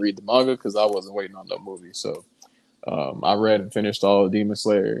ahead and read the manga because I wasn't waiting on the movie. So I read and finished all of Demon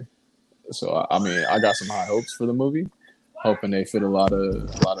Slayer. So I mean, I got some high hopes for the movie, hoping they fit a lot of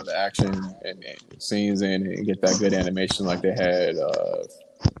the action and scenes in and get that good animation like they had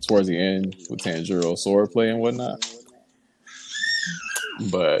towards the end with Tanjiro swordplay and whatnot.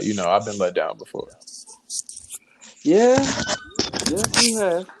 But I've been let down before. Yeah, yes, you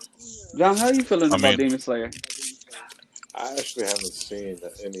have. John, how are you feeling I about mean, Demon Slayer? I actually haven't seen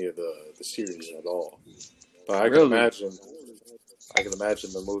any of the series at all, but I can Really? imagine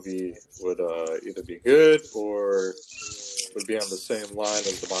the movie would either be good or would be on the same line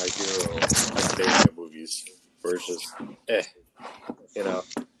as the My Hero Academia movies, where it's just you know.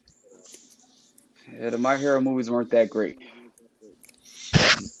 Yeah, the My Hero movies weren't that great.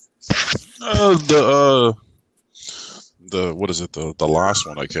 the what is it? The last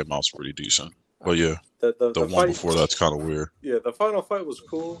one that came out was pretty decent. But yeah, The the one fight, before that's kind of weird. yeah, the final fight was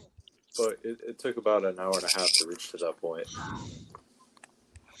cool, but it took about an hour and a half to reach to that point.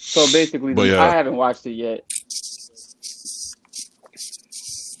 So basically, But I yeah, haven't watched it yet.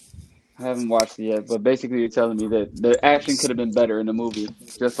 But basically, you're telling me that the action could have been better in the movie,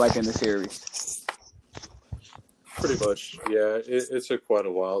 just like in the series. Pretty much, yeah. It took quite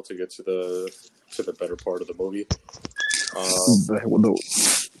a while to get to the better part of the movie,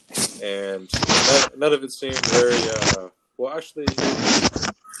 and none of it seemed very well. Actually,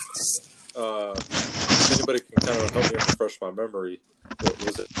 if anybody can kind of help me refresh my memory, what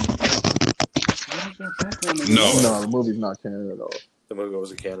was it? no. No, the movie's not canon at all. The movie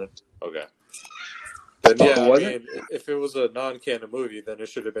wasn't canon. Okay. Then yeah, Oh, I was it? mean, if it was a non-canon movie, then it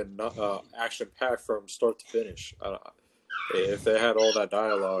should have been action-packed from start to finish. If they had all that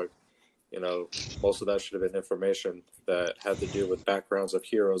dialogue, most of that should have been information that had to do with backgrounds of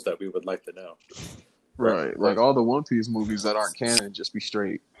heroes that we would like to know. Right. Like all the One Piece movies that aren't canon just be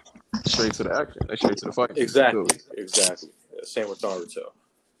straight to the action. They straight to the fight. Exactly. Same with Naruto.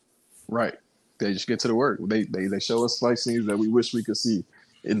 Right. They just get to the work. They show us fight scenes that we wish we could see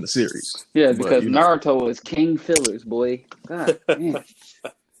in the series. Yeah, because Naruto was king fillers, boy. God damn.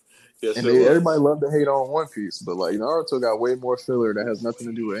 Yes, and everybody love to hate on One Piece, but like Naruto got way more filler that has nothing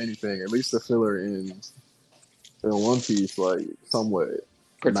to do with anything. At least the filler in One Piece, like somewhat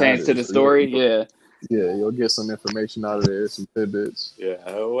pertains to the story. Yeah, you'll get some information out of there, some tidbits. Yeah,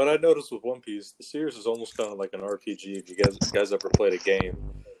 what I noticed with One Piece, the series is almost kind of like an RPG. If you guys ever played a game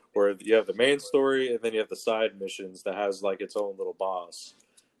where you have the main story and then you have the side missions that has like its own little boss,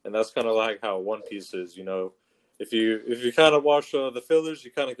 and that's kind of like how One Piece is. If you kind of watch the fillers, you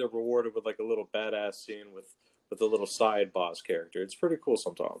kind of get rewarded with like a little badass scene with a little side boss character. It's pretty cool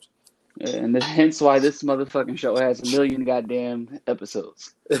sometimes. And hence why this motherfucking show has 1 million goddamn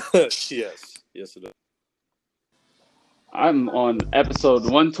episodes. Yes, it is. I'm on episode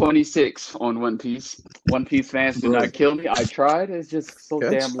 126 on One Piece. One Piece fans do not kill me. I tried. It's just so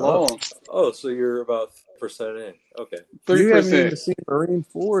damn long. Oh, so you're about 3% in. Okay. You haven't even 3%. seen Marine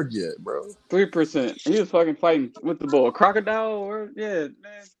Ford yet, bro. 3%. He was fucking fighting with the bull. Crocodile or yeah,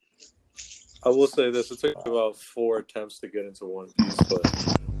 man. I will say this: it took me about 4 attempts to get into One Piece,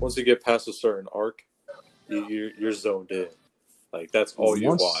 but once you get past a certain arc, you're zoned in. Like that's all you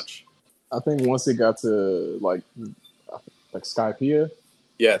watch. I think once it got to like Skypiea,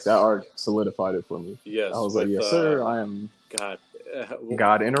 Yes, that arc solidified it for me. yes. I was like, yes, sir, I am God.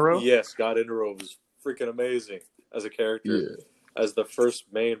 God Inaro. Yes, God Inaro was freaking amazing as a character, Yeah, as the first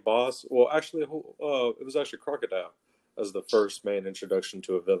main boss. Well, actually, it was actually Crocodile as the first main introduction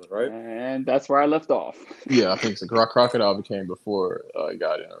to a villain, right? And that's where I left off. yeah. I think so. Crocodile became before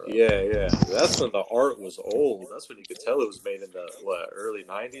God Inaro. Yeah. That's when the art was old. That's when you could tell it was made in the early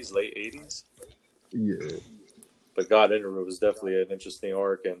 '90s, late '80s. Yeah. But God Inaro was definitely an interesting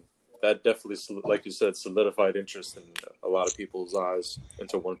arc, and that definitely, like you said, solidified interest in a lot of people's eyes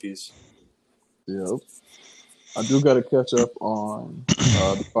into One Piece. Yep. I do got to catch up on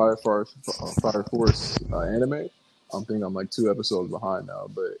the Fire Force anime. I'm like 2 episodes behind now,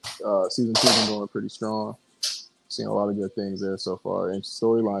 but season 2's been going pretty strong. Seeing a lot of good things there so far, and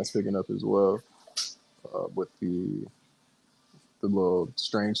storylines picking up as well with the little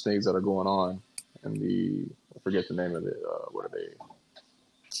strange things that are going on, and I forget the name of it. What are they?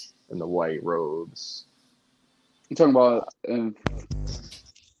 In the white robes. You talking about In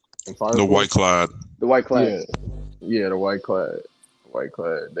Fire The Force? white clad. the white class? Yeah, the white clad.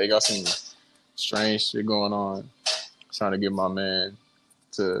 They got some strange shit going on. Trying to get my man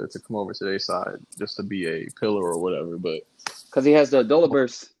to come over to their side just to be a pillar or whatever, but Because he has the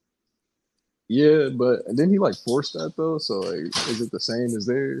Dolaverse. yeah, but and then he like forced that though, so like is it the same as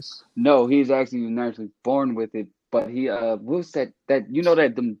theirs? No, he's actually naturally born with it. But he what's that you know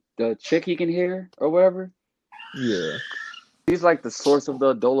that the chick he can hear or whatever? Yeah. He's like the source of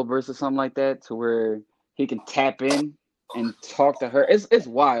the Dolaverse or something like that, to where he can tap in and talk to her. It's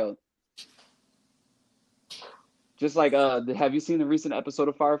wild. Just like have you seen the recent episode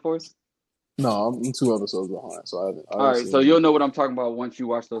of Fire Force? No, I'm 2 episodes behind, so I haven't All right, so you'll know what I'm talking about once you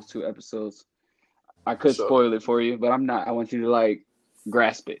watch those 2 episodes. I could spoil it for you, but I'm not. I want you to like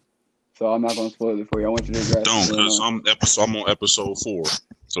grasp it. So I'm not gonna spoil it for you. I want you to grasp Don't, it. because I'm on episode 4.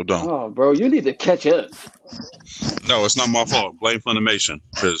 So don't. Oh, bro, you need to catch up. No, it's not my fault. Blame Funimation,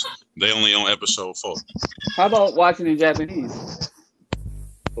 because they only on episode 4. How about watching in Japanese?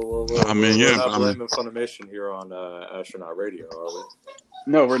 We're not blaming Funimation here on Astronaut Radio, are we?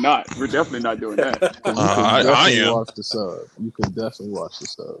 No, we're not. We're definitely not doing that. I am. Watch the sub. You can definitely watch the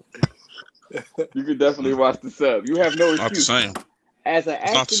sub. You can definitely watch the sub. You have no Not the excuse. same. As an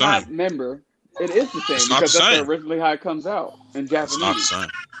It's not the astronaut same. member, it is the same It's not because the that's same. originally how it comes out in Japanese. It's not the same.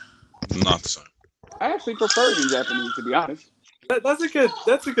 Not the same. I actually prefer it in Japanese, to be honest. That's a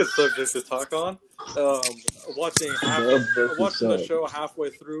good subject to talk on. Watching the show halfway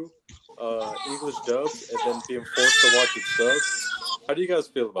through English dubbed and then being forced to watch it subbed. How do you guys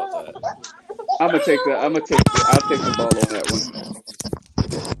feel about that? I'll take the ball on that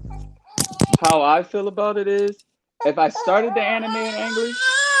one. How I feel about it is, if I started the anime in English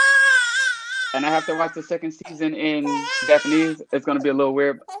and I have to watch the second season in Japanese, it's gonna be a little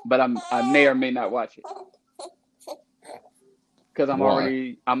weird, but I may or may not watch it. Because I'm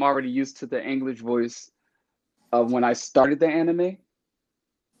already used to the English voice of when I started the anime.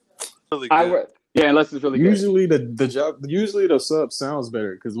 Really good. Unless it's really Usually the sub sounds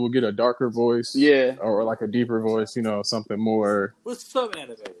better because we'll get a darker voice, or like a deeper voice, something more. With some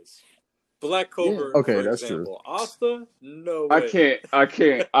animes, Black Clover, okay, for that's example. True. Asta, no way. I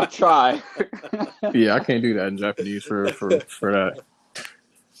can't. I try. Yeah, I can't do that in Japanese for that.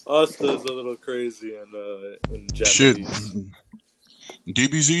 Asta's a little crazy in Japanese. Shit.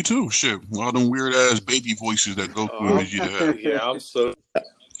 DBZ too. Shit. All them weird ass baby voices that Goku needs you to have. Yeah, I'm so.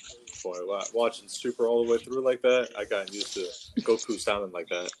 Boy, watching Super all the way through like that, I got used to Goku sounding like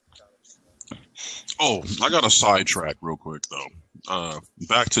that. Oh, I got a sidetrack real quick though.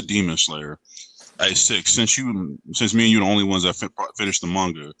 Back to Demon Slayer. Hey, Six, since me and you are the only ones that finished the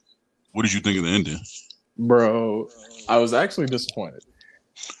manga, what did you think of the ending? Bro, I was actually disappointed.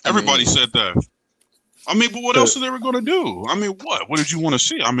 Everybody said that. I mean, but what else are they going to do? I mean, what? What did you want to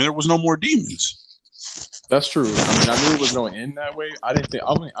see? I mean, there was no more demons. That's true. I mean, I knew it was going to end that way. I didn't think.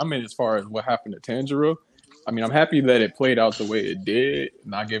 I mean, as far as what happened to Tanjiro, I mean, I'm happy that it played out the way it did,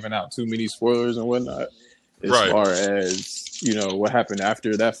 not giving out too many spoilers and whatnot. As far as what happened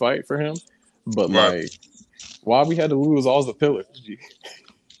after that fight for him, but like, why we had to lose all the pillars?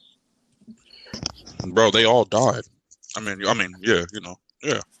 Bro, they all died. I mean, yeah,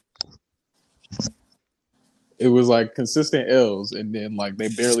 yeah. It was like consistent L's, and then like they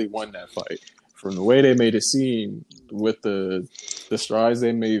barely won that fight from the way they made it seem with the strides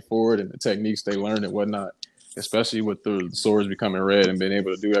they made forward and the techniques they learned and whatnot, especially with the swords becoming red and being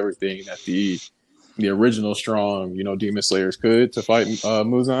able to do everything that the original strong, Demon Slayers could to fight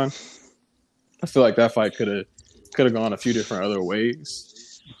Muzan. I feel like that fight could have gone a few different other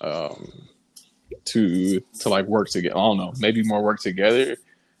ways to like work together. I don't know, maybe more work together,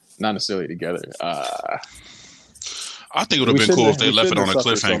 not necessarily together. I think it would have been cool if they left it on a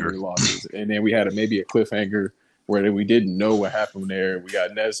cliffhanger. So and then we had maybe a cliffhanger where we didn't know what happened there. We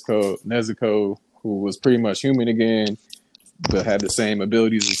got Nezuko, who was pretty much human again, but had the same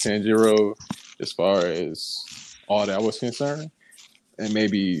abilities as Sanjiro as far as all that was concerned. And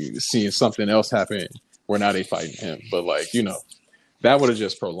maybe seeing something else happen where now they fighting him. But that would have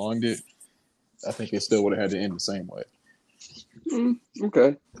just prolonged it. I think it still would have had to end the same way.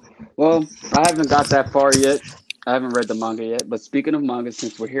 Okay. Well, I haven't got that far yet. I haven't read the manga yet. But speaking of manga,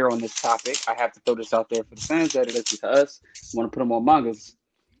 since we're here on this topic, I have to throw this out there for the fans that listen to us. I want to put them on mangas.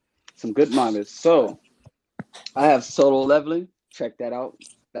 Some good mangas. So, I have Solo Leveling. Check that out.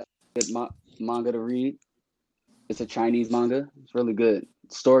 That's a good manga to read. It's a Chinese manga. It's really good.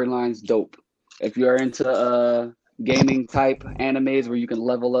 Storyline's dope. If you are into gaming type animes where you can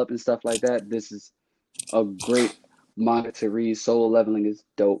level up and stuff like that, this is a great manga to read. Solo Leveling is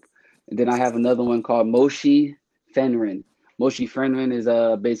dope. And then I have another one called Moshi Fenrin. Moshi Fenrin is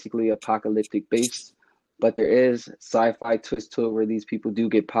basically apocalyptic based, but there is sci-fi twist to it where these people do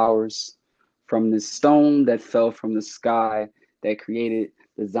get powers from this stone that fell from the sky that created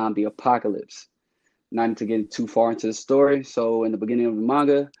the zombie apocalypse. Not to get too far into the story. So in the beginning of the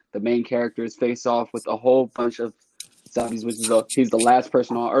manga, the main characters face off with a whole bunch of zombies, which is he's the last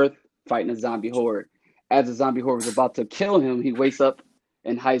person on Earth fighting a zombie horde. As the zombie horde was about to kill him, he wakes up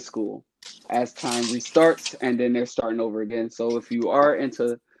in high school as time restarts, and then they're starting over again. So if you are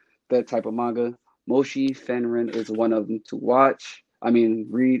into that type of manga, Moshi Fenrin is one of them to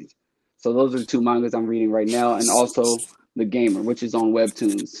read. So those are the two mangas I'm reading right now, and also The Gamer, which is on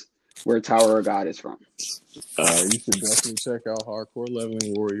Webtoons, where Tower of God is from. You should definitely check out Hardcore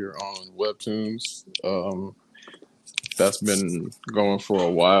Leveling Warrior on Webtoons. That's been going for a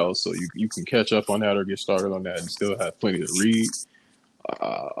while, so you can catch up on that or get started on that and still have plenty to read.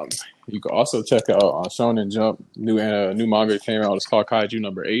 You can also check out Shonen Jump, new manga that came out. It's called Kaiju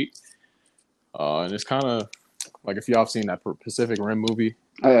number 8. And it's kind of like if y'all have seen that Pacific Rim movie,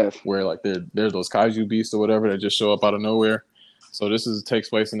 where like there's those kaiju beasts or whatever that just show up out of nowhere. So this takes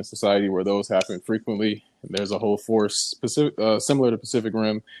place in a society where those happen frequently. There's a whole force similar to Pacific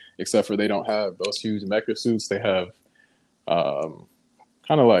Rim, except for they don't have those huge mecha suits. They have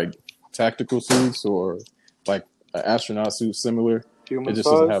kind of like tactical suits or like an astronaut suit similar. Human it just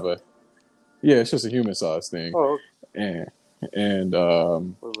size? Doesn't have it's just a human size thing. Oh, okay. And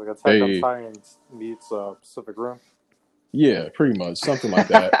like Attack on Titans meets Pacific Rim. Yeah, pretty much something like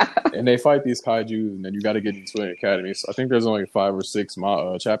that. And they fight these kaiju, and then you got to get into an academy. So I think there's only 5 or 6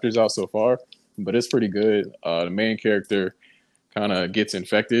 chapters out so far, but it's pretty good. The main character kind of gets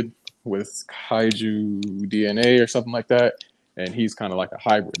infected with kaiju DNA or something like that, and he's kind of like a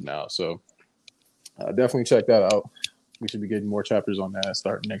hybrid now. So definitely check that out. We should be getting more chapters on that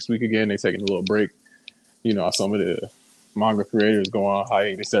starting next week again. They're taking a little break. Some of the manga creators go on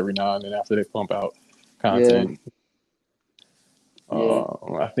hiatus every now and then after they pump out content. Yeah.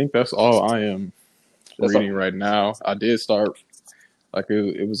 I think that's all I am reading right now. I did start,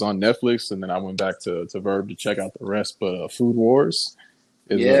 it was on Netflix, and then I went back to Verb to check out the rest. But Food Wars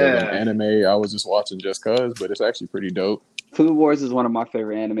is an anime I was just watching just cause, but it's actually pretty dope. Food Wars is one of my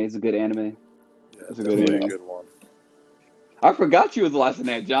favorite animes. It's a good anime. Yeah, it's a good one. I forgot you was watching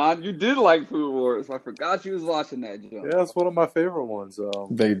that, John. You did like Food Wars. I forgot you was watching that, John. Yeah, it's one of my favorite ones.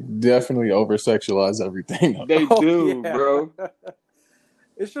 They definitely over-sexualize everything. They do, bro.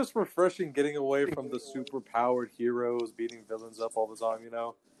 It's just refreshing getting away from the super-powered heroes beating villains up all the time,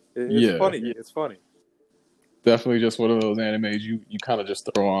 It's funny. It's funny. Definitely just one of those animes you kind of just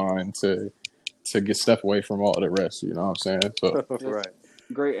throw on to get step away from all the rest, you know what I'm saying? So right.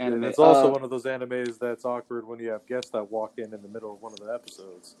 Great anime. And it's also one of those animes that's awkward when you have guests that walk in the middle of one of the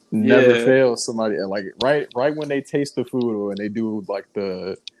episodes. Never fails somebody like right when they taste the food or when they do like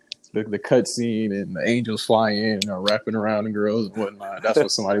the cut scene and the angels fly in and are wrapping around the girls and whatnot. That's when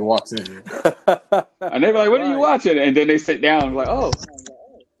somebody walks in here. And they're like, "What are you watching?" And then they sit down and like, "Oh."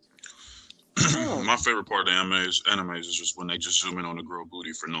 My favorite part of animes is just when they just zoom in on the girl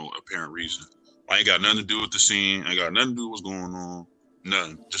booty for no apparent reason. I ain't got nothing to do with the scene. I ain't got nothing to do with what's going on.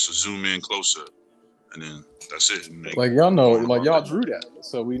 Nothing. Just a zoom in closer, and then that's it. Like y'all know, like y'all drew that,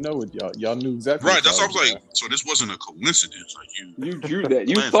 so we know what y'all knew exactly. Right. That's what I was like. So this wasn't a coincidence. Like you drew that.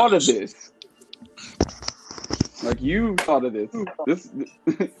 You thought of this. Like you thought of this.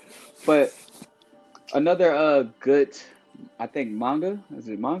 But another good, I think manga. Is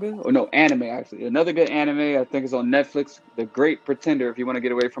it manga? Or no, anime actually. Another good anime. I think is on Netflix. The Great Pretender. If you want to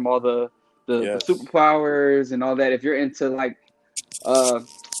get away from all the Yes. superpowers and all that. If you're into like,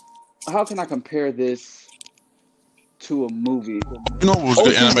 how can I compare this to a movie? You know what was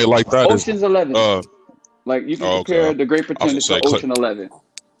good anime like that is Ocean's 11. uh Like you can oh, compare okay. The Great I was Pretender gonna to say Ocean 11.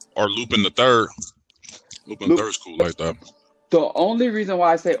 or Lupin the Third. Lupin the Loop. Third's cool like that. The only reason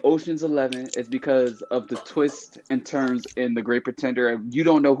why I say Ocean's 11 is because of the twist and turns in The Great Pretender. You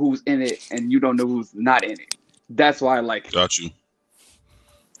don't know who's in it and you don't know who's not in it. That's why I like it. Got you.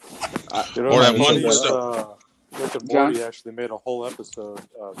 You know, Or that it's one funny, was Rick and John? Morty actually made a whole episode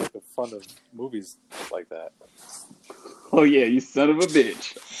making fun of movies like that. Oh yeah, you son of a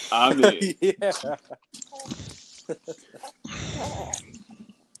bitch. I'm in. Yeah.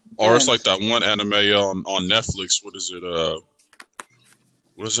 Or it's like that one anime on Netflix. What is it?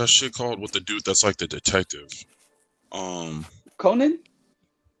 What is that shit called? With the dude that's like the detective. Conan?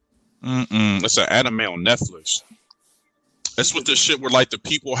 It's an anime on Netflix. It's with this shit where like the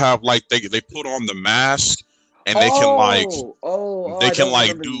people have like they put on the mask and they can like I they can don't like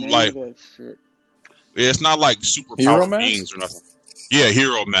remember the do name like of that shit. it's not like super Hero powerful Mask? beings or nothing. Yeah,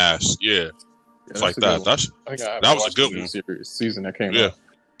 Hero Mask. Yeah, it's like that. That's I think I that was a watched good the new one. season that came Yeah. out.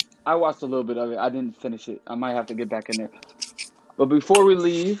 I watched a little bit of it. I didn't finish it. I might have to get back in there. But before we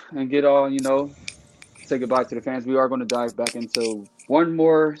leave and get all, say goodbye to the fans, we are going to dive back into one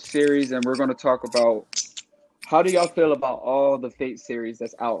more series and we're going to talk about how do y'all feel about all the Fate series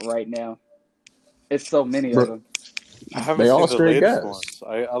that's out right now? It's so many of them. I haven't They seen all the straight latest gas. ones.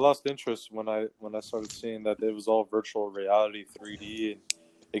 I lost interest when I started seeing that it was all virtual reality 3D and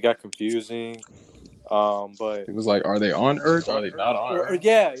it got confusing. But It was like, are they on Earth? Are they not on Earth?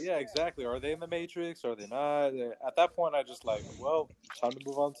 yeah, exactly. Are they in the Matrix? Are they not? At that point, I just like, well, time to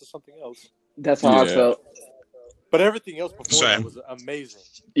move on to something else. That's how I Yeah. felt. But everything else before Same. that was amazing.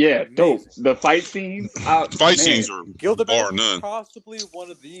 Yeah, dope. Amazing. The fight scenes. Fight scenes are Gilgamesh bar is none. possibly one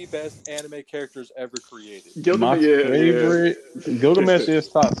of the best anime characters ever created. My favorite, Gilgamesh is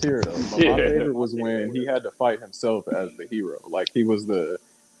top tier though. But Yeah. my favorite was when he had to fight himself as the hero. Like he was the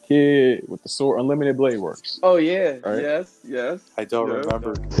kid with the sword, Unlimited Blade Works. Oh yeah. Right? Yes. I don't Yeah.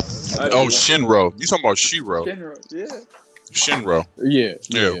 remember. Oh, Shinro. You talking about Shiro? Yeah. Shinro. Yeah.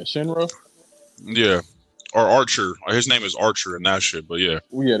 Yeah. Shinro. Yeah. Or Archer. His name is Archer in that shit, but yeah.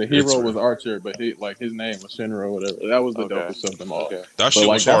 Well, yeah, the hero It's- was Archer, but his name was Shinro, whatever. That was the Okay. dopest of them all. Okay. That But shit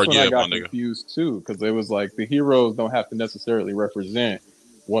like was that's hard, when yeah, I got my nigga. confused too, because it was like the heroes don't have to necessarily represent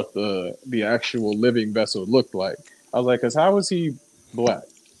what the actual living vessel looked like. I was like, because how is he black?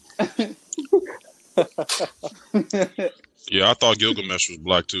 Yeah, I thought Gilgamesh was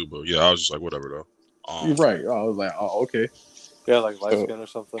black too, but yeah, I was just like, whatever though. You're right. I was like, oh, okay. Yeah, like light skin or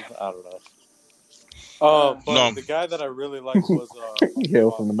something. I don't know. But No. the guy that I really liked was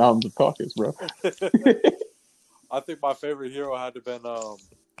Hail from the mountains of Caucasus, bro. I think my favorite hero had to have been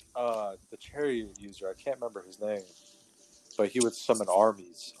the chariot user. I can't remember his name, but he would summon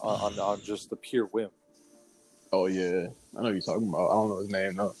armies on just the pure whim. Oh yeah, I know you're talking about. I don't know his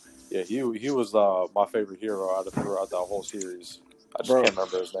name though. Yeah, he was my favorite hero out of throughout that whole series. I just Bro. can't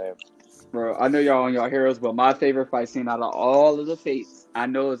remember his name. Bro, I know y'all on your heroes, but my favorite fight scene out of all of the Fates, I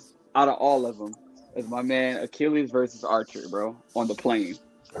know it's out of all of them, is my man Achilles versus Archer, bro, on the plane.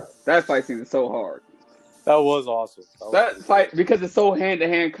 That fight scene is so hard. That was awesome. That fight, because it's so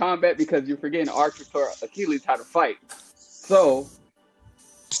hand-to-hand combat, because you're forgetting Archer taught Achilles how to fight. So,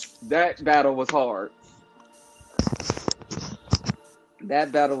 that battle was hard.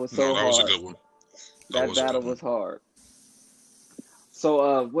 That battle was so No, that hard. was a good one. That battle was hard.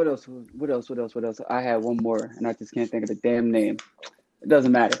 So, what else? I had one more, and I just can't think of the damn name. It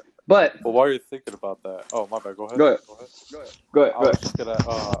doesn't matter. But Well, while you're thinking about that, oh my bad. Go ahead. Go ahead. Go I was ahead. just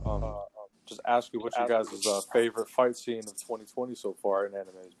gonna just ask you what your guys' favorite fight scene of 2020 so far in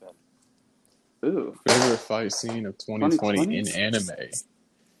anime has been. Ooh. Favorite fight scene of 2020 in anime.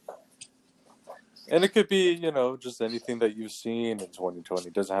 And it could be, just anything that you've seen in 2020.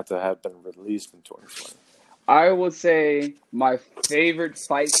 It doesn't have to have been released in 2020. I would say my favorite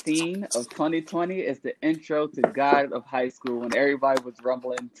fight scene of 2020 is the intro to God of High School when everybody was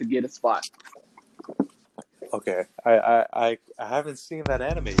rumbling to get a spot. Okay, I haven't seen that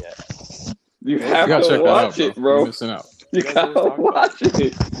anime yet. You You have gotta to check that out, watch it, You're bro. missing out. You You guys gotta always talk about watch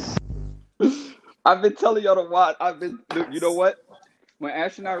it. I've been telling y'all to watch. You know what? When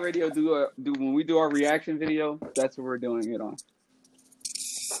Astronaut Radio when we do our reaction video, that's what we're doing it on.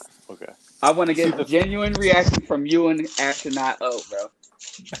 Okay. I want to get a genuine reaction from you and Astronaut O, bro.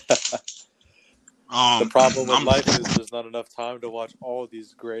 The problem with I'm life is there's not enough time to watch all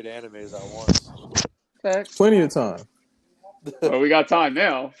these great animes at once. Facts. Plenty of time. Well, we got time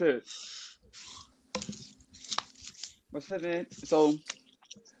now. Shit. What's it, man? So,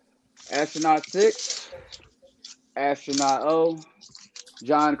 Astronaut 6, Astronaut O,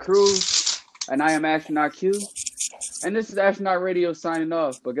 John Cruz, and I am Astronaut Q. And this is Astronaut Radio signing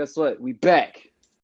off. But guess what? We back.